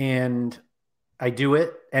 And I do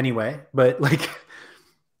it anyway, but like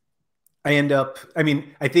I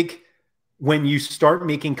think when you start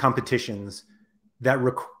making competitions that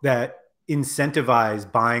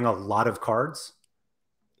incentivize buying a lot of cards,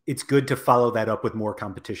 it's good to follow that up with more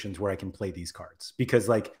competitions where I can play these cards, because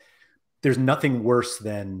like there's nothing worse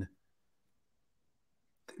than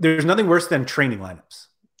training lineups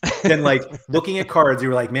than like looking at cards.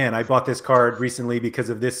 You're like, man, I bought this card recently because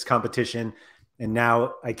of this competition and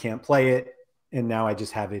now I can't play it. And now I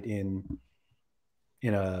just have it in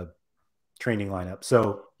a training lineup.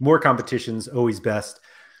 So more competitions, always best.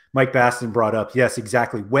 Mike Baston brought up, yes,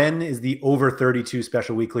 exactly. When is the over 32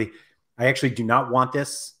 special weekly? I actually do not want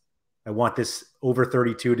this. I want this over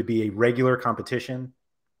 32 to be a regular competition.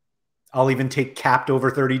 I'll even take capped over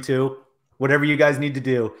 32. Whatever you guys need to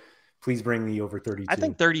do, please bring the over 32. I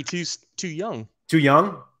think 32's too young. Too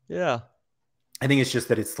young? Yeah. I think it's just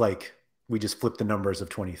that it's like we just flip the numbers of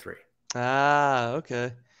 23. Ah,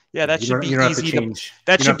 okay. Yeah, that should be easy.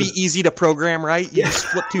 That should be easy to program, right? You just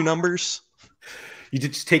flip 2 numbers. You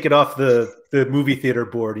just take it off the movie theater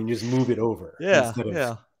board and you just move it over. Yeah.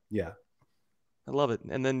 I love it.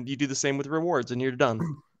 And then you do the same with rewards and you're done.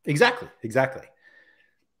 Exactly.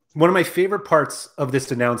 One of my favorite parts of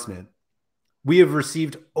this announcement, we have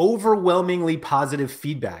received overwhelmingly positive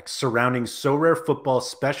feedback surrounding Sorare football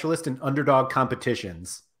specialist and underdog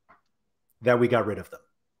competitions that we got rid of them.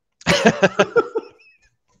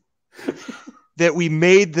 That we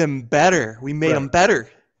made them better. We made them better.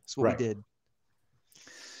 That's what we did.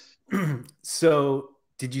 So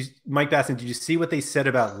Mike Basson, did you see what they said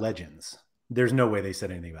about Legends? There's no way they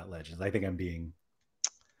said anything about Legends. I think I'm being...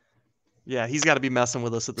 Yeah, he's got to be messing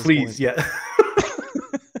with us at this point. Please, yeah.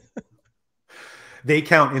 They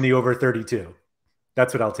count in the over 32.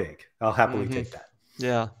 That's what I'll take. I'll happily take that.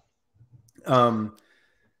 Yeah.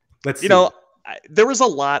 Let's see. There was a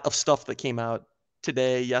lot of stuff that came out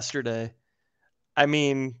today, yesterday. I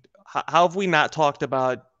mean, how have we not talked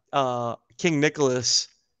about King Nicholas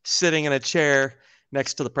sitting in a chair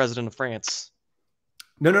next to the president of France?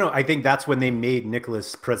 No. I think that's when they made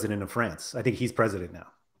Nicholas president of France. I think he's president now.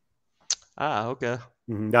 Ah, okay.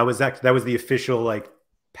 That was the official like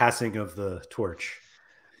passing of the torch.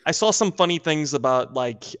 I saw some funny things about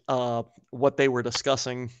like what they were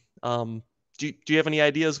discussing. Do you have any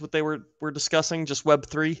ideas what they were discussing? Just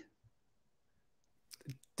Web3?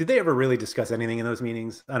 Did they ever really discuss anything in those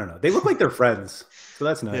meetings? I don't know. They look like they're friends, so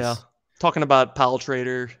that's nice. Yeah, talking about Pal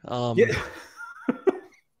Trader. Yeah.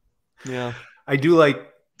 Yeah. I do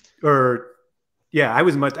like, or yeah, I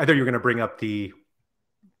thought you were going to bring up the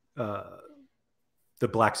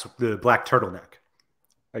black turtleneck.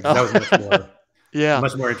 Like, that was much more, yeah,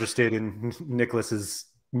 much more interested in Nicholas's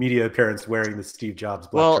media appearance wearing the Steve Jobs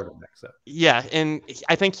black turtleneck. So yeah, and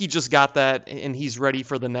I think he just got that, and he's ready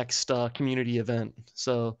for the next community event.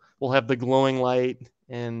 So we'll have the glowing light,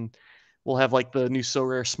 and we'll have like the new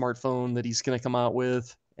Sorare smartphone that he's going to come out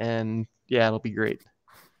with, and yeah, it'll be great.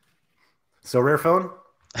 Sorare phone?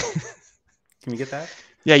 Can we get that?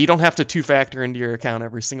 Yeah, you don't have to two-factor into your account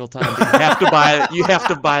every single time, but you have to buy it. You have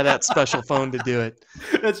to buy that special phone to do it.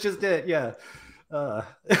 That's just it. Yeah.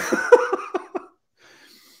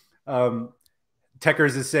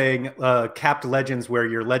 Techers is saying capped legends where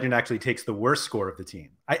your legend actually takes the worst score of the team.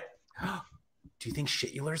 Do you think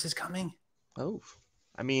Shitulers is coming? Oh,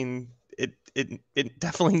 I mean, it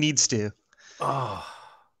definitely needs to. Oh,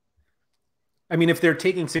 I mean, if they're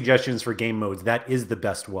taking suggestions for game modes, that is the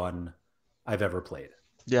best one I've ever played.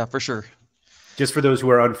 Yeah, for sure. Just for those who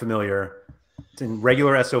are unfamiliar, it's in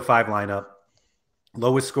regular SO5 lineup.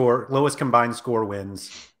 Lowest combined score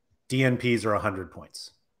wins. DNPs are 100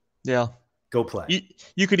 points. Yeah. Go play.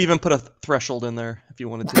 You could even put a threshold in there if you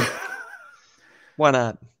wanted to. Why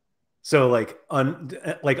not? So like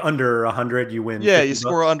under 100, you win. Yeah, you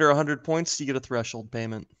score under 100 points, you get a threshold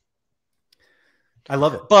payment. I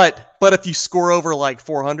love it. But if you score over like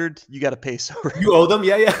 400, you got to pay Sorare. You owe them?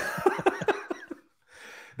 Yeah.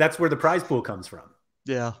 That's where the prize pool comes from.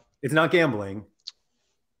 Yeah. It's not gambling.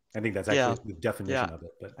 I think that's actually the definition of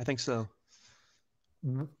it. But I think so.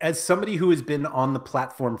 As somebody who has been on the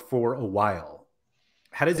platform for a while,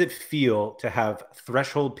 how does it feel to have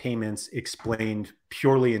threshold payments explained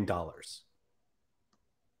purely in dollars?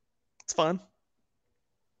 It's fun.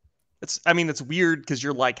 It's weird because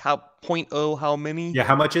you're like, how many? Yeah,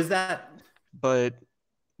 how much is that? But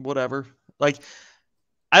whatever. Like,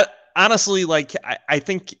 I honestly, like, I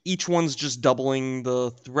think each one's just doubling the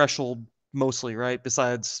threshold mostly, right?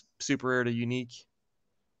 Besides super rare to unique.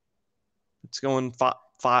 It's going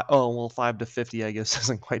 5 to 50, I guess,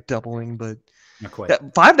 isn't quite doubling, but not quite.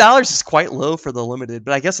 $5 is quite low for the limited,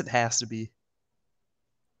 but I guess it has to be.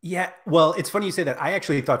 Yeah, well, it's funny you say that. I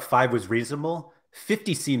actually thought 5 was reasonable.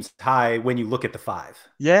 50 seems high when you look at the 5.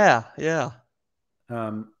 Yeah.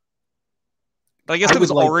 But I guess it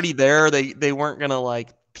was already there. They weren't gonna like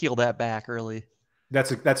peel that back early.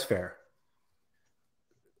 That's fair.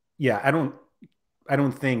 Yeah, I don't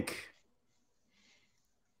think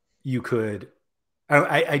you could.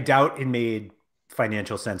 I doubt it made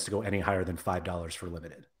financial sense to go any higher than $5 for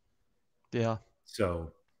limited. Yeah.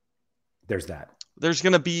 So there's that. There's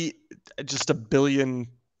gonna be just a billion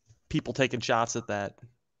people taking shots at that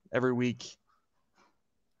every week.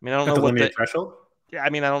 I mean, I don't know what the threshold. Yeah, I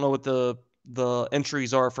mean, I don't know what the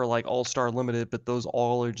entries are for like All-Star Limited, but those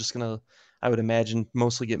all are just gonna, I would imagine,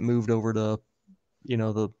 mostly get moved over to,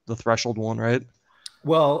 the threshold one, right?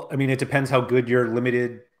 Well, I mean, it depends how good your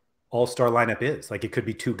limited All-Star lineup is. Like, it could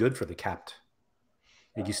be too good for the capped.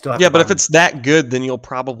 Like, you still have but if it's that good, then you'll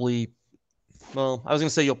probably, well, I was gonna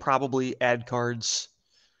say you'll probably add cards.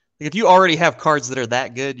 Like, if you already have cards that are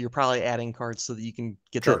that good, you're probably adding cards so that you can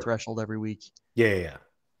get that threshold every week. Yeah.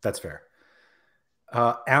 That's fair.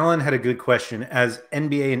 Alan had a good question. As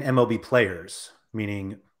NBA and MLB players,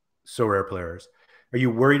 meaning Sorare players, are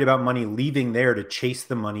you worried about money leaving there to chase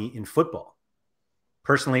the money in football?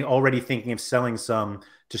 Personally, already thinking of selling some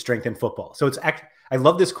to strengthen football. So I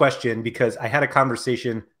love this question because I had a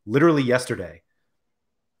conversation literally yesterday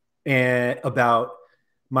about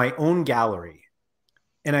my own gallery.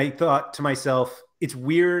 And I thought to myself, it's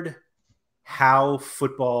weird how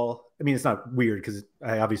football, I mean, it's not weird because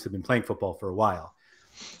I obviously been playing football for a while,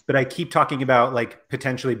 but I keep talking about like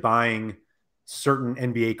potentially buying certain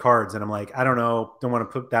NBA cards. And I'm like, I don't know, don't want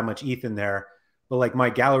to put that much ETH in there. But like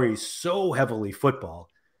my gallery is so heavily football.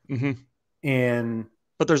 Mm-hmm.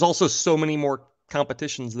 But there's also so many more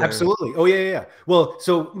competitions there. Absolutely. Oh, yeah. Well,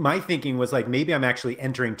 so my thinking was like, maybe I'm actually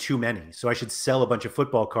entering too many. So I should sell a bunch of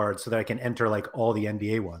football cards so that I can enter like all the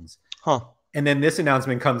NBA ones. And then this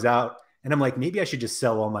announcement comes out and I'm like, maybe I should just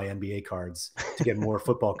sell all my NBA cards to get more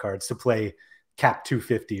football cards to play Cap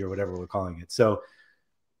 250 or whatever we're calling it. So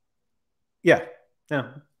yeah,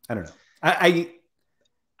 no, I don't know.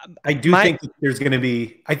 I do think that there's going to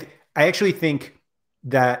be, I actually think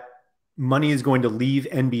that money is going to leave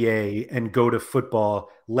NBA and go to football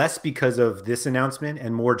less because of this announcement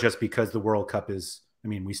and more just because the World Cup is, I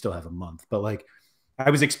mean, we still have a month, but like I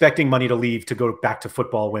was expecting money to leave to go back to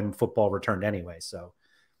football when football returned anyway. So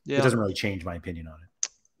it doesn't really change my opinion on it.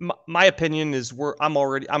 My opinion is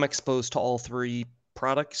I'm exposed to all three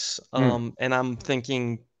products. And I'm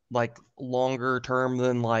thinking like longer term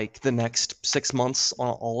than like the next 6 months on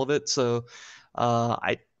all of it. So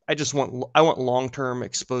I want long-term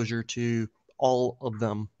exposure to all of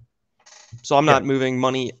them. So I'm not moving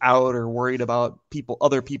money out or worried about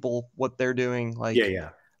other people, what they're doing. Like,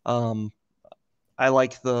 I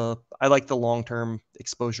like the long-term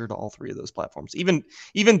exposure to all three of those platforms.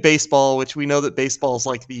 Even baseball, which we know that baseball is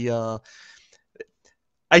like the,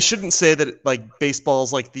 I shouldn't say that like baseball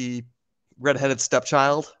is like the redheaded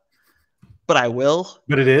stepchild, but I will.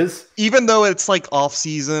 But it is, even though it's like off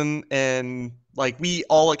season and like we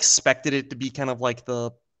all expected it to be kind of like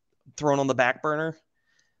the thrown on the back burner,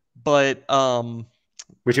 but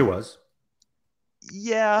which it was.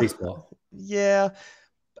 Yeah. Baseball. Yeah.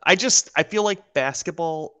 I feel like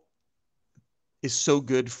basketball is so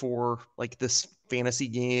good for like this fantasy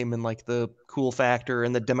game and like the cool factor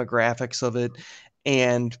and the demographics of it.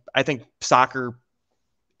 And I think soccer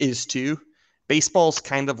is too. Baseball's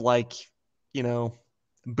kind of like,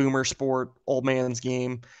 boomer sport, old man's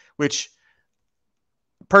game, which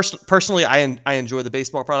personally I enjoy the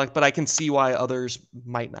baseball product, but I can see why others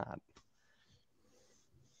might not.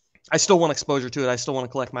 I still want exposure to it. I still want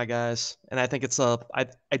to collect my guys, and I think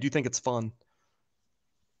I do think it's fun.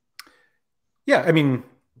 Yeah, I mean,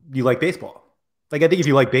 you like baseball. Like, I think if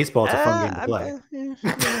you like baseball, it's a fun game to play.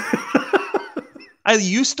 I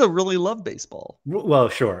used to really love baseball. Well,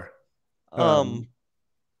 sure. Did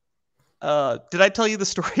I tell you the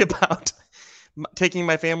story about taking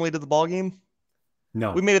my family to the ball game?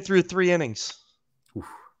 No. We made it through 3 innings. Oof.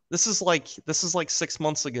 This is like 6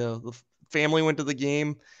 months ago. The family went to the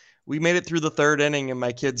game. We made it through the 3rd inning, and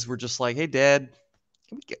my kids were just like, "Hey, Dad,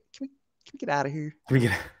 can we get out of here?" I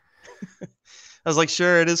was like,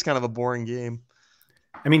 "Sure, it is kind of a boring game."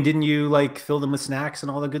 I mean, didn't you like fill them with snacks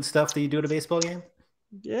and all the good stuff that you do at a baseball game?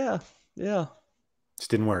 Yeah.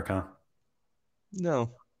 Just didn't work, huh?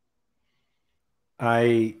 No.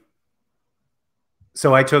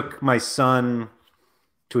 So I took my son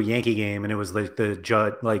to a Yankee game, and it was like the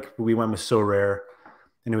judge, like we went with Sorare,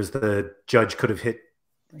 and it was the judge could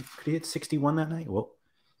he hit 61 that night? Well,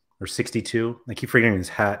 or 62. I keep forgetting his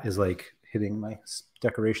hat is like hitting my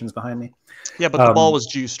decorations behind me. Yeah, but the ball was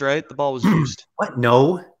juiced, right? The ball was juiced. What?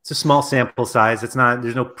 No, it's a small sample size. It's not,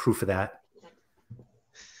 there's no proof of that.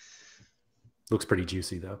 Looks pretty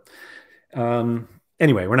juicy though.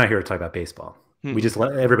 Anyway, we're not here to talk about baseball. We just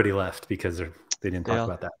everybody left because they didn't talk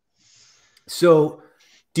about that. So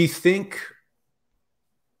do you think,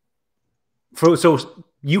 so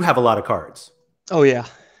you have a lot of cards? Oh yeah.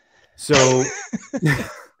 So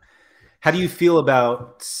how do you feel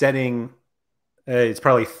about setting, it's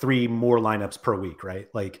probably 3 more lineups per week, right?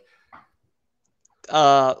 Like,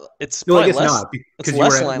 it's probably I guess less, not, because it's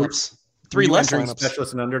less lineups. 3 less lineups.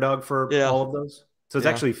 Specialist and underdog for all of those. So it's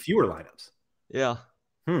actually fewer lineups. Yeah.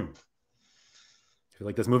 I feel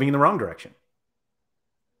like that's moving in the wrong direction.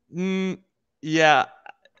 Yeah.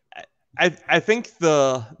 I think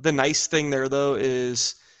the nice thing there though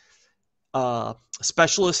is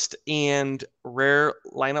specialist and rare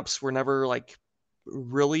lineups were never like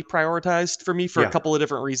really prioritized for me for a couple of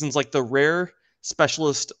different reasons. Like the rare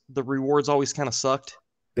specialist, the rewards always kind of sucked.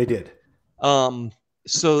 They did.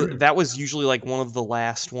 So that was usually like one of the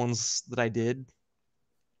last ones that I did.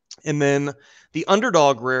 And then the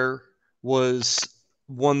underdog rare was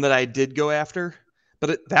one that I did go after,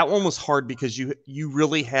 but that one was hard because you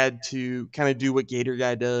really had to kind of do what Gator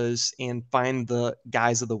Guy does and find the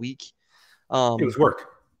guys of the week. It was work.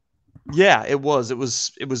 Yeah, it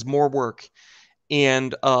was more work.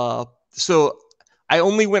 And so I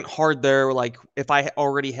only went hard there like if I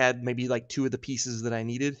already had maybe like 2 of the pieces that I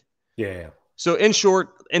needed. Yeah. So in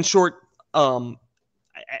short,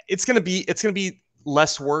 it's going to be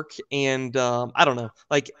less work, and I don't know.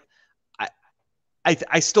 Like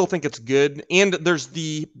I still think it's good, and there's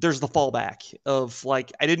the fallback of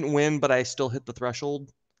like I didn't win, but I still hit the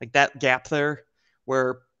threshold. Like that gap there,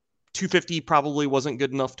 where 250 probably wasn't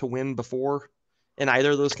good enough to win before in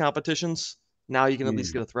either of those competitions. Now you can at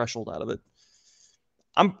least get a threshold out of it.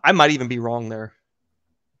 I might even be wrong there.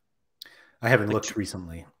 I haven't looked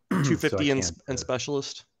recently. 250 so and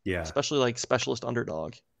specialist. Yeah. Especially like specialist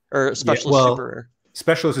underdog or specialist super rare.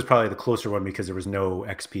 Specialist is probably the closer one because there was no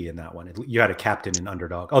XP in that one. You had a captain in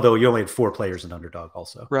underdog, although you only had 4 players in underdog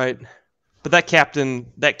also. Right. But that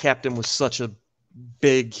captain was such a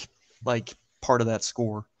big like part of that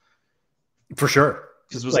score. For sure.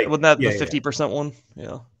 Because Like, wasn't that the yeah, 50% one?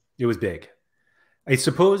 Yeah. it was big. I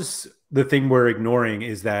suppose the thing we're ignoring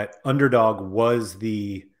is that Underdog was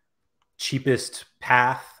the cheapest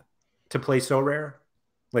path to play Sorare.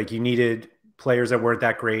 Like, you needed players that weren't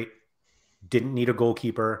that great, didn't need a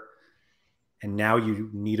goalkeeper, and now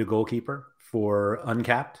you need a goalkeeper for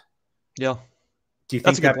uncapped. Yeah. Do you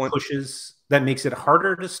That's think a good that point. that makes it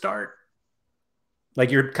harder to start?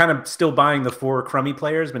 Like, you're kind of still buying the 4 crummy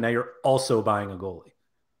players, but now you're also buying a goalie.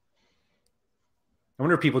 I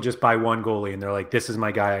wonder if people just buy one goalie and they're like, this is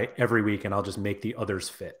my guy every week and I'll just make the others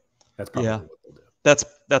fit. That's probably Yeah. what they'll do.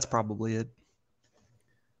 That's probably it.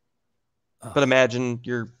 But imagine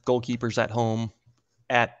your goalkeeper's at home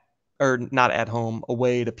or not at home,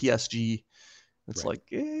 away to PSG. It's like,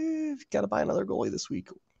 you've got to buy another goalie this week.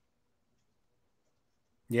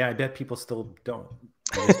 Yeah, I bet people still don't.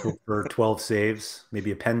 They just hope for 12 saves, maybe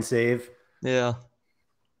a pen save. Yeah.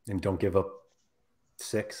 And don't give up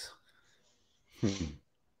 6. Yeah,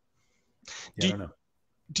 I don't know.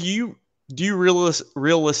 Do you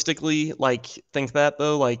realistically like think that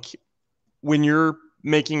though? Like when you're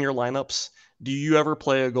making your lineups, do you ever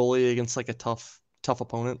play a goalie against like a tough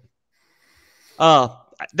opponent?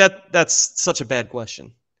 That's such a bad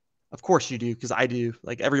question. Of course you do, because I do.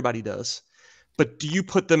 Like everybody does. But do you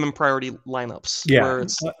put them in priority lineups? Yeah, Where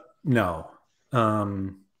it's no.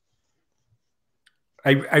 I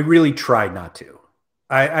really try not to.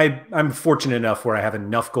 I'm fortunate enough where I have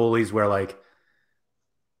enough goalies where, like,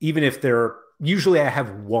 even if they're usually I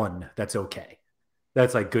have one that's okay,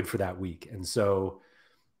 that's like good for that week, and so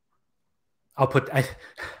I'll put I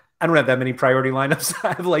don't have that many priority lineups.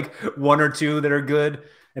 I have like 1 or 2 that are good,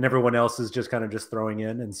 and everyone else is just kind of just throwing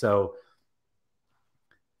in, and so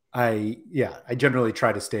I generally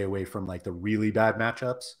try to stay away from like the really bad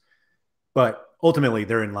matchups, but ultimately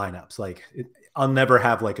they're in lineups. Like, I'll never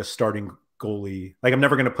have like a starting goalie. Like, I'm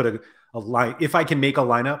never going to put a line. If I can make a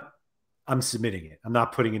lineup, I'm submitting it. I'm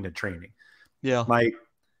not putting into training. yeah. My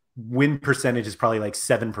win percentage is probably like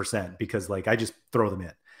 7% because like I just throw them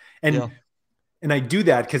in. And I do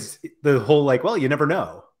that because the whole like, well, you never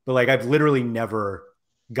know. But like, I've literally never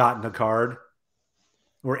gotten a card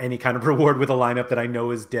or any kind of reward with a lineup that I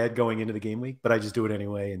know is dead going into the game week, but I just do it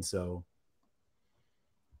anyway. And so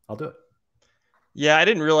I'll do it. Yeah, I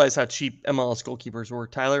didn't realize how cheap MLS goalkeepers were.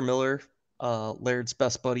 Tyler Miller, Laird's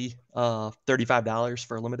best buddy, $35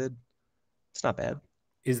 for a limited. It's not bad.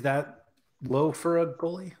 Is that low for a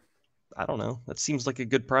goalie? I don't know. That seems like a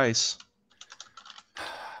good price.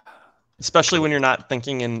 Especially when you're not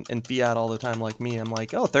thinking in fiat all the time like me. I'm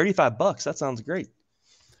like, oh, $35. That sounds great.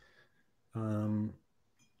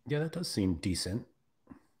 Yeah, that does seem decent.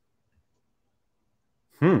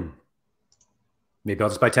 Maybe I'll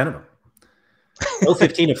just buy 10 of them.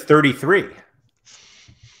 L15 of 33.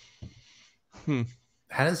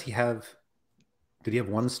 How does he have? Did he have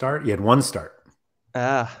 1 start? He had 1 start.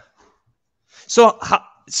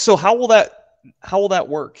 So how will that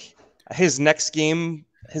work? His next game,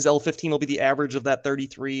 his L15 will be the average of that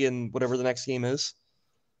 33 and whatever the next game is.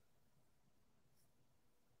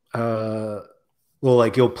 Well,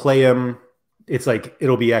 like, you'll play him. It's like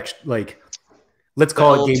it'll be actually like, let's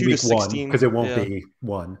call it game week 1 because it won't be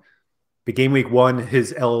 1. But game week 1,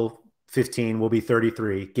 his L15 will be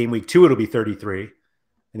 33. Game week 2, it'll be 33,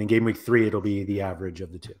 and then game week 3, it'll be the average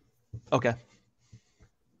of the 2. Okay.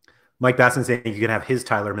 Mike Basson saying you can have his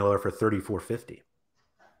Tyler Miller for $34.50.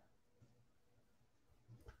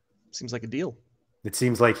 Seems like a deal. It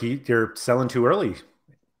seems like you're selling too early,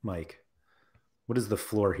 Mike. What is the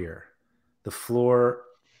floor here? The floor.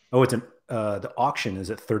 Oh, it's the auction is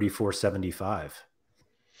at $34.75.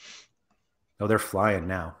 Oh, they're flying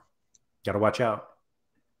now. Got to watch out.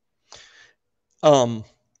 Do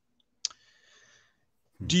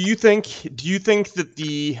you think that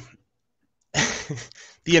the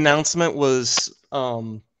the announcement was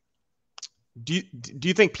do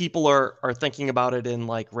you think people are thinking about it in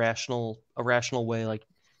like a rational way? Like,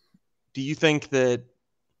 do you think that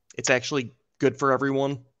it's actually good for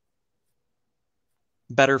everyone?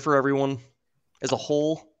 Better for everyone as a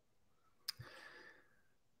whole?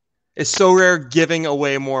 Is Sorare giving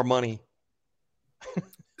away more money?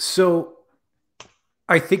 So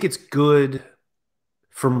I think it's good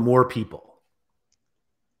for more people.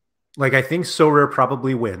 Like, I think Sorare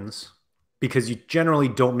probably wins because you generally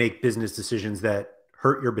don't make business decisions that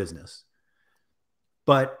hurt your business.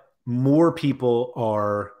 But more people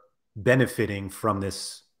are benefiting from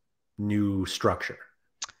this new structure.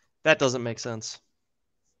 That doesn't make sense.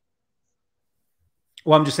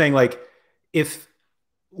 Well, I'm just saying, like, if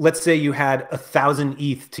let's say you had 1,000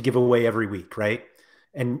 ETH to give away every week, right?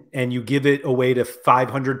 And you give it away to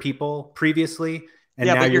 500 people previously, and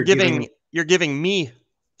yeah, now but you're giving me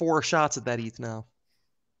 4 shots at that ETH now.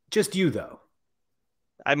 Just you though.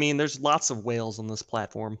 I mean, there's lots of whales on this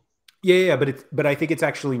platform. Yeah, but I think it's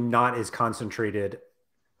actually not as concentrated.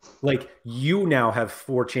 Like you now have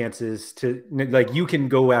 4 chances to, like, you can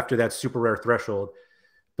go after that super rare threshold.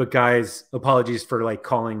 But guys, apologies for like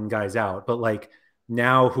calling guys out, but like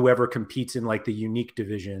now whoever competes in like the unique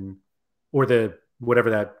division or the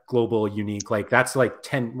whatever that global unique, like that's like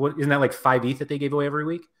 10, what isn't that like 5 ETH that they gave away every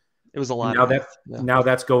week? It was a lot. Now that now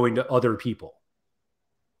that's going to other people.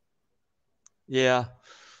 Yeah.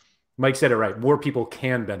 Mike said it right. More people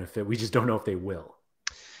can benefit. We just don't know if they will.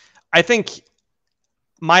 I think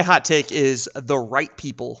my hot take is the right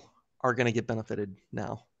people are going to get benefited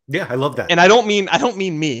now. Yeah, I love that. And I don't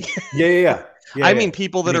mean me. Yeah. I mean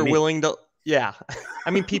people that are willing to. Yeah, I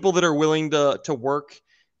mean people that are willing to work,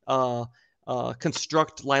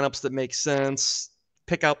 construct lineups that make sense,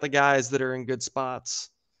 pick out the guys that are in good spots.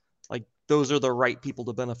 Like those are the right people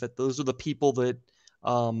to benefit. Those are the people that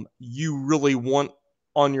you really want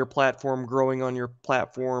on your platform, growing on your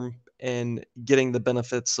platform, and getting the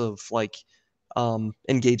benefits of like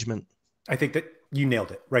engagement. I think that you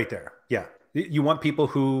nailed it right there. Yeah, you want people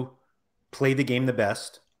who play the game the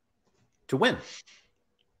best to win.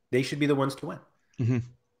 They should be the ones to win. Mm-hmm.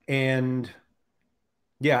 And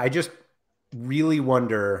yeah, I just really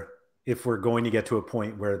wonder if we're going to get to a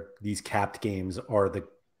point where these capped games are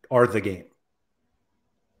the game,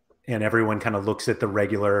 and everyone kind of looks at the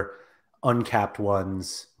regular uncapped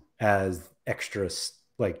ones as extras.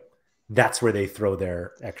 Like that's where they throw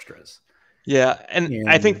their extras. Yeah, and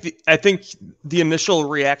I think the initial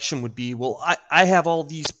reaction would be, well, I have all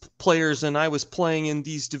these players and I was playing in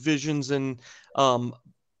these divisions, and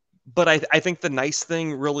but I think the nice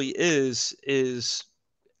thing really is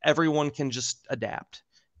everyone can just adapt,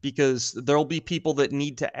 because there'll be people that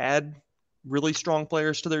need to add really strong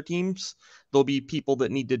players to their teams. There'll be people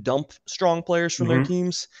that need to dump strong players from their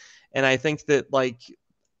teams, and I think that like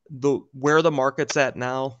where the market's at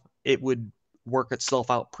now, it would work itself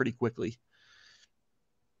out pretty quickly.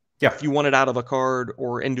 Yeah. If you want it out of a card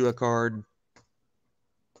or into a card,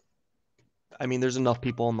 I mean, there's enough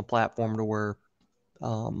people on the platform to where,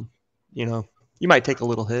 you might take a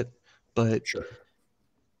little hit, but sure.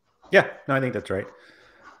 Yeah, no, I think that's right.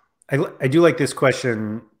 I do like this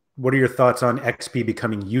question. What are your thoughts on XP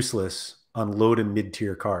becoming useless on low to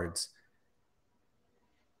mid-tier cards?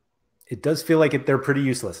 It does feel like they're pretty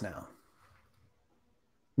useless now.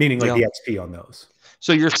 Meaning like the XP on those.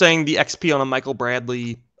 So you're saying the XP on a Michael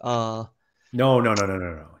Bradley? No.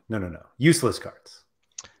 Useless cards.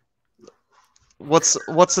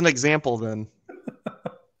 What's an example then?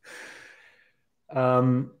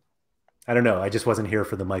 I don't know. I just wasn't here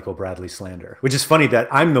for the Michael Bradley slander, which is funny that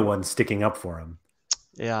I'm the one sticking up for him.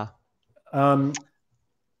 Yeah. Let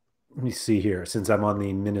me see here. Since I'm on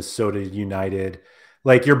the Minnesota United,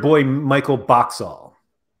 like your boy Michael Boxall.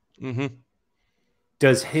 Mm-hmm.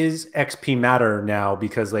 Does his XP matter now?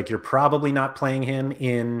 Because like you're probably not playing him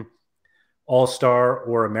in All-Star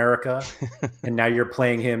or America, and now you're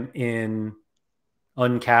playing him in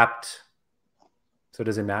Uncapped. So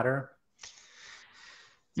does it matter?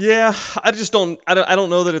 Yeah, I don't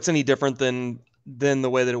know that it's any different than the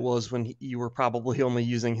way that it was when you were probably only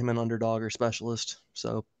using him in Underdog or Specialist.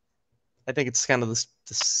 So I think it's kind of the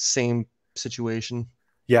same situation.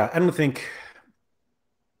 Yeah, I don't think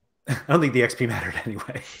the XP mattered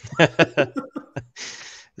anyway.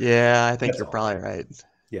 Yeah, I think you're probably right.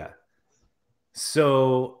 Yeah.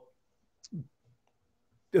 So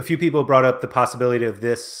a few people brought up the possibility of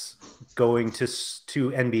this going to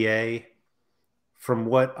NBA. From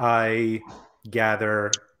what I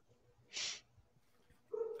gather,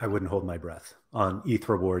 I wouldn't hold my breath on ETH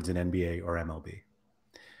rewards in NBA or MLB.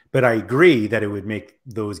 But I agree that it would make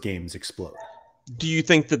those games explode. Do you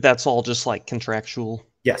think that that's all just like contractual?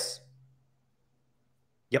 Yes.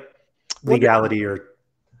 Yep. Legality or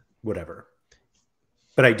whatever.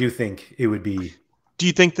 But I do think it would be. Do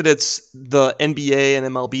you think that it's the NBA and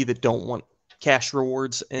MLB that don't want cash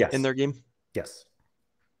rewards in their game? Yes.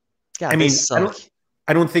 God, I mean,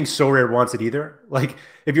 I don't think Sorare wants it either. Like,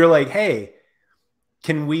 if you're like, hey,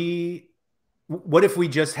 what if we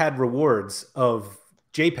just had rewards of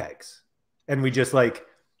JPEGs and we just like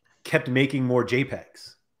kept making more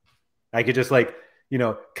JPEGs? I could just like,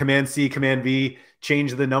 Command C, Command V,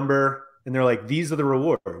 change the number. And they're like, these are the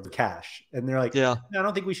rewards, the cash. And they're like, yeah, no, I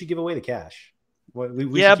don't think we should give away the cash. But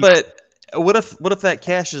what if that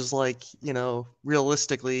cash is like,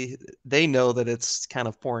 realistically, they know that it's kind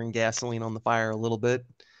of pouring gasoline on the fire a little bit.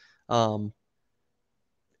 Um,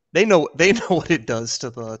 they know what it does to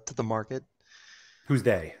the market. Who's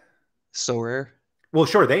they? Sorare. Well,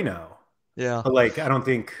 sure, they know. Yeah. But like, I don't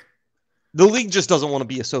think The league just doesn't want to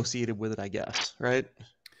be associated with it, I guess, right?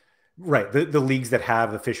 right. The leagues that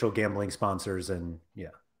have official gambling sponsors and yeah.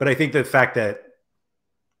 But I think the fact that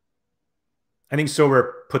I think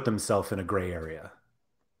Sorare put themselves in a gray area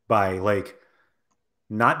by like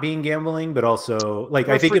not being gambling, but also like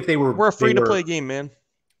I think if they we're a free to play game, man.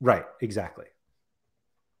 Right, exactly.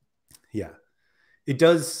 Yeah. It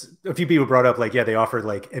does. A few people brought up like, yeah, they offered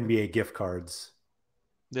like NBA gift cards.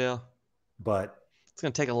 Yeah. But it's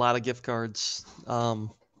going to take a lot of gift cards.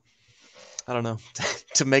 I don't know,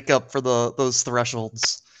 to make up for those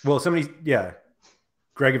thresholds. Well,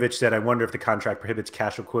 Gregovich said, I wonder if the contract prohibits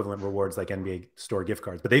cash equivalent rewards like NBA store gift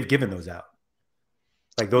cards, but they've given those out.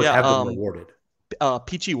 Like those have been rewarded.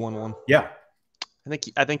 Peachy won one. Yeah.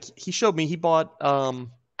 I think he showed me he bought I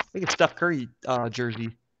think it's Steph Curry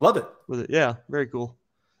jersey. Love it. With it. Yeah, very cool.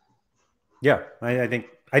 Yeah, I think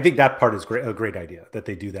that part is a great idea that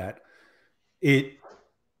they do that. It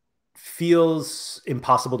feels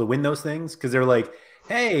impossible to win those things because they're like,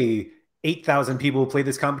 hey, 8,000 people play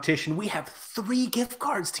this competition. We have 3 gift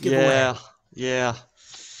cards to give away. Yeah.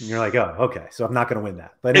 And you're like, oh, okay. So I'm not going to win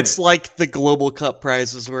that. But it's like the Global Cup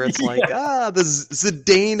prizes where it's like, the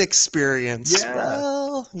Zidane experience. Yeah.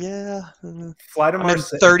 Well, yeah. Fly to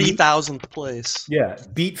Marseille. 30,000th place. Yeah.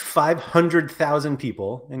 Beat 500,000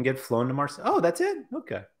 people and get flown to Marseille. Oh, that's it?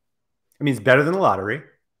 Okay. I mean, it's better than the lottery.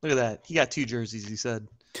 Look at that. He got 2 jerseys, he said.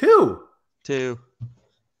 2? 2.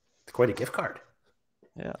 It's quite a gift card.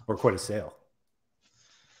 Yeah. Or quite a sale.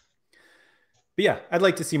 But yeah, I'd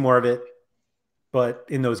like to see more of it. But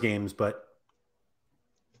in those games, but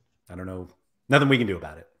I don't know. Nothing we can do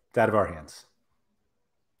about it. It's out of our hands.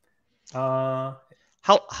 How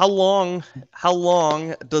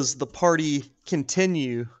long does the party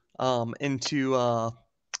continue into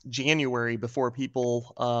January before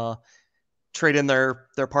people trade in their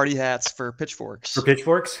party hats for pitchforks? For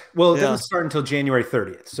pitchforks? Well, it doesn't start until January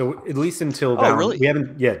 30th. So at least until really? We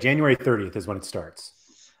haven't. Yeah, January 30th is when it starts.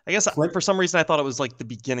 I guess for some reason I thought it was like the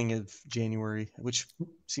beginning of January, which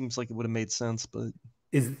seems like it would have made sense. But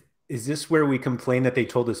is this where we complain that they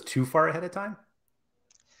told us too far ahead of time?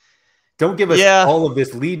 Don't give us all of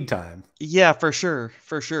this lead time. Yeah, for sure.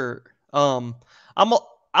 I'm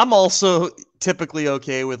also typically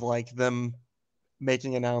okay with like them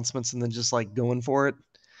making announcements and then just like going for it.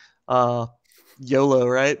 YOLO,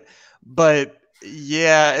 right? But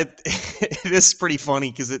yeah, it is pretty funny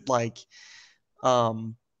because it like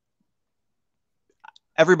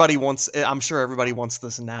I'm sure everybody wants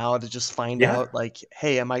this now to just find out like,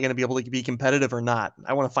 hey, am I going to be able to be competitive or not?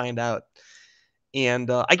 I want to find out.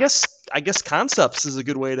 And I guess concepts is a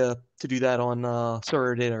good way to do that on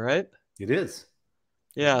SorareData, right? It is.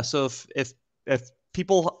 Yeah. So if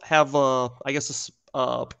people have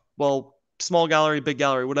small gallery, big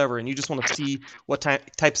gallery, whatever, and you just want to see what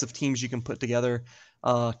types of teams you can put together,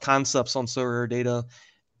 concepts on SorareData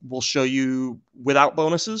will show you without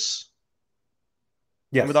bonuses.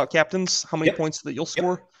 Yes. Without captains, how many points that you'll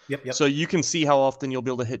score. Yep. So you can see how often you'll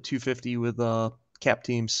be able to hit 250 with cap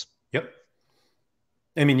teams. Yep.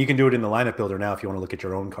 I mean, you can do it in the lineup builder now if you want to look at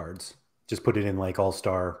your own cards. Just put it in like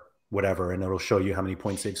all-star, whatever, and it'll show you how many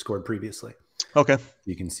points they've scored previously. Okay.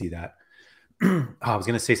 You can see that. I was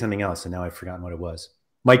going to say something else, and now I've forgotten what it was.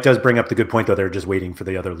 Mike does bring up the good point, though. They're just waiting for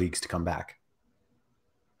the other leagues to come back.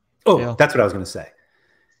 Oh, that's what I was going to say.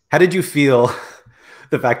 How did you feel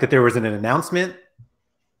the fact that there was an announcement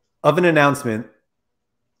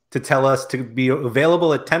to tell us to be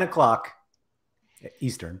available at 10 o'clock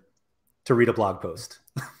Eastern to read a blog post?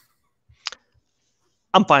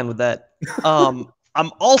 I'm fine with that. I'm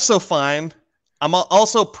also fine. I'm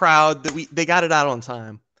also proud that they got it out on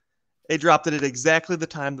time. They dropped it at exactly the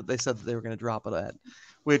time that they said that they were going to drop it at,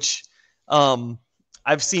 which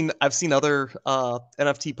I've seen other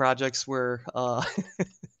NFT projects where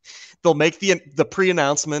they'll make the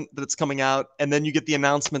pre-announcement that it's coming out, and then you get the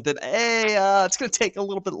announcement that, hey, it's going to take a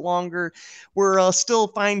little bit longer. We're still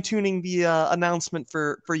fine-tuning the announcement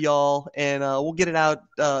for y'all, and we'll get it out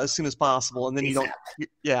as soon as possible. And then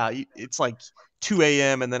it's like 2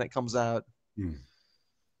 a.m. and then it comes out.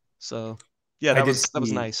 So yeah, that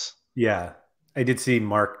was nice. Yeah, I did see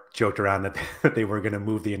Mark joked around that they were going to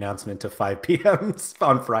move the announcement to 5 p.m.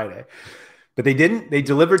 on Friday, but they didn't. They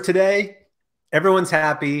delivered today. Everyone's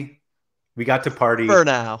happy. We got to party. For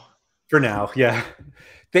now. Yeah.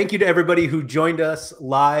 Thank you to everybody who joined us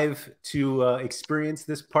live to experience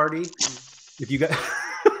this party. If you guys,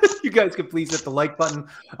 you guys could please hit the like button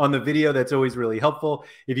on the video. That's always really helpful.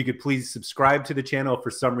 If you could please subscribe to the channel. If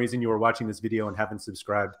for some reason you are watching this video and haven't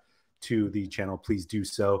subscribed to the channel, please do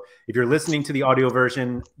so. If you're listening to the audio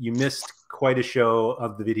version, you missed quite a show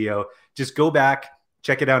of the video. Just go back,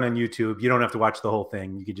 check it out on YouTube. You don't have to watch the whole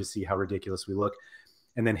thing. You can just see how ridiculous we look,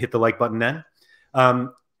 and then hit the like button then.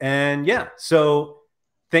 And yeah, so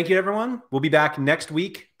thank you, everyone. We'll be back next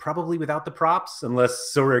week, probably without the props,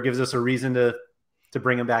 unless Sorare gives us a reason to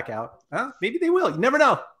bring them back out. Maybe they will. You never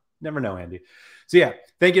know. Never know, Andy. So yeah,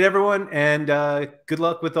 thank you to everyone, and good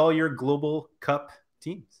luck with all your Global Cup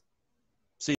teams.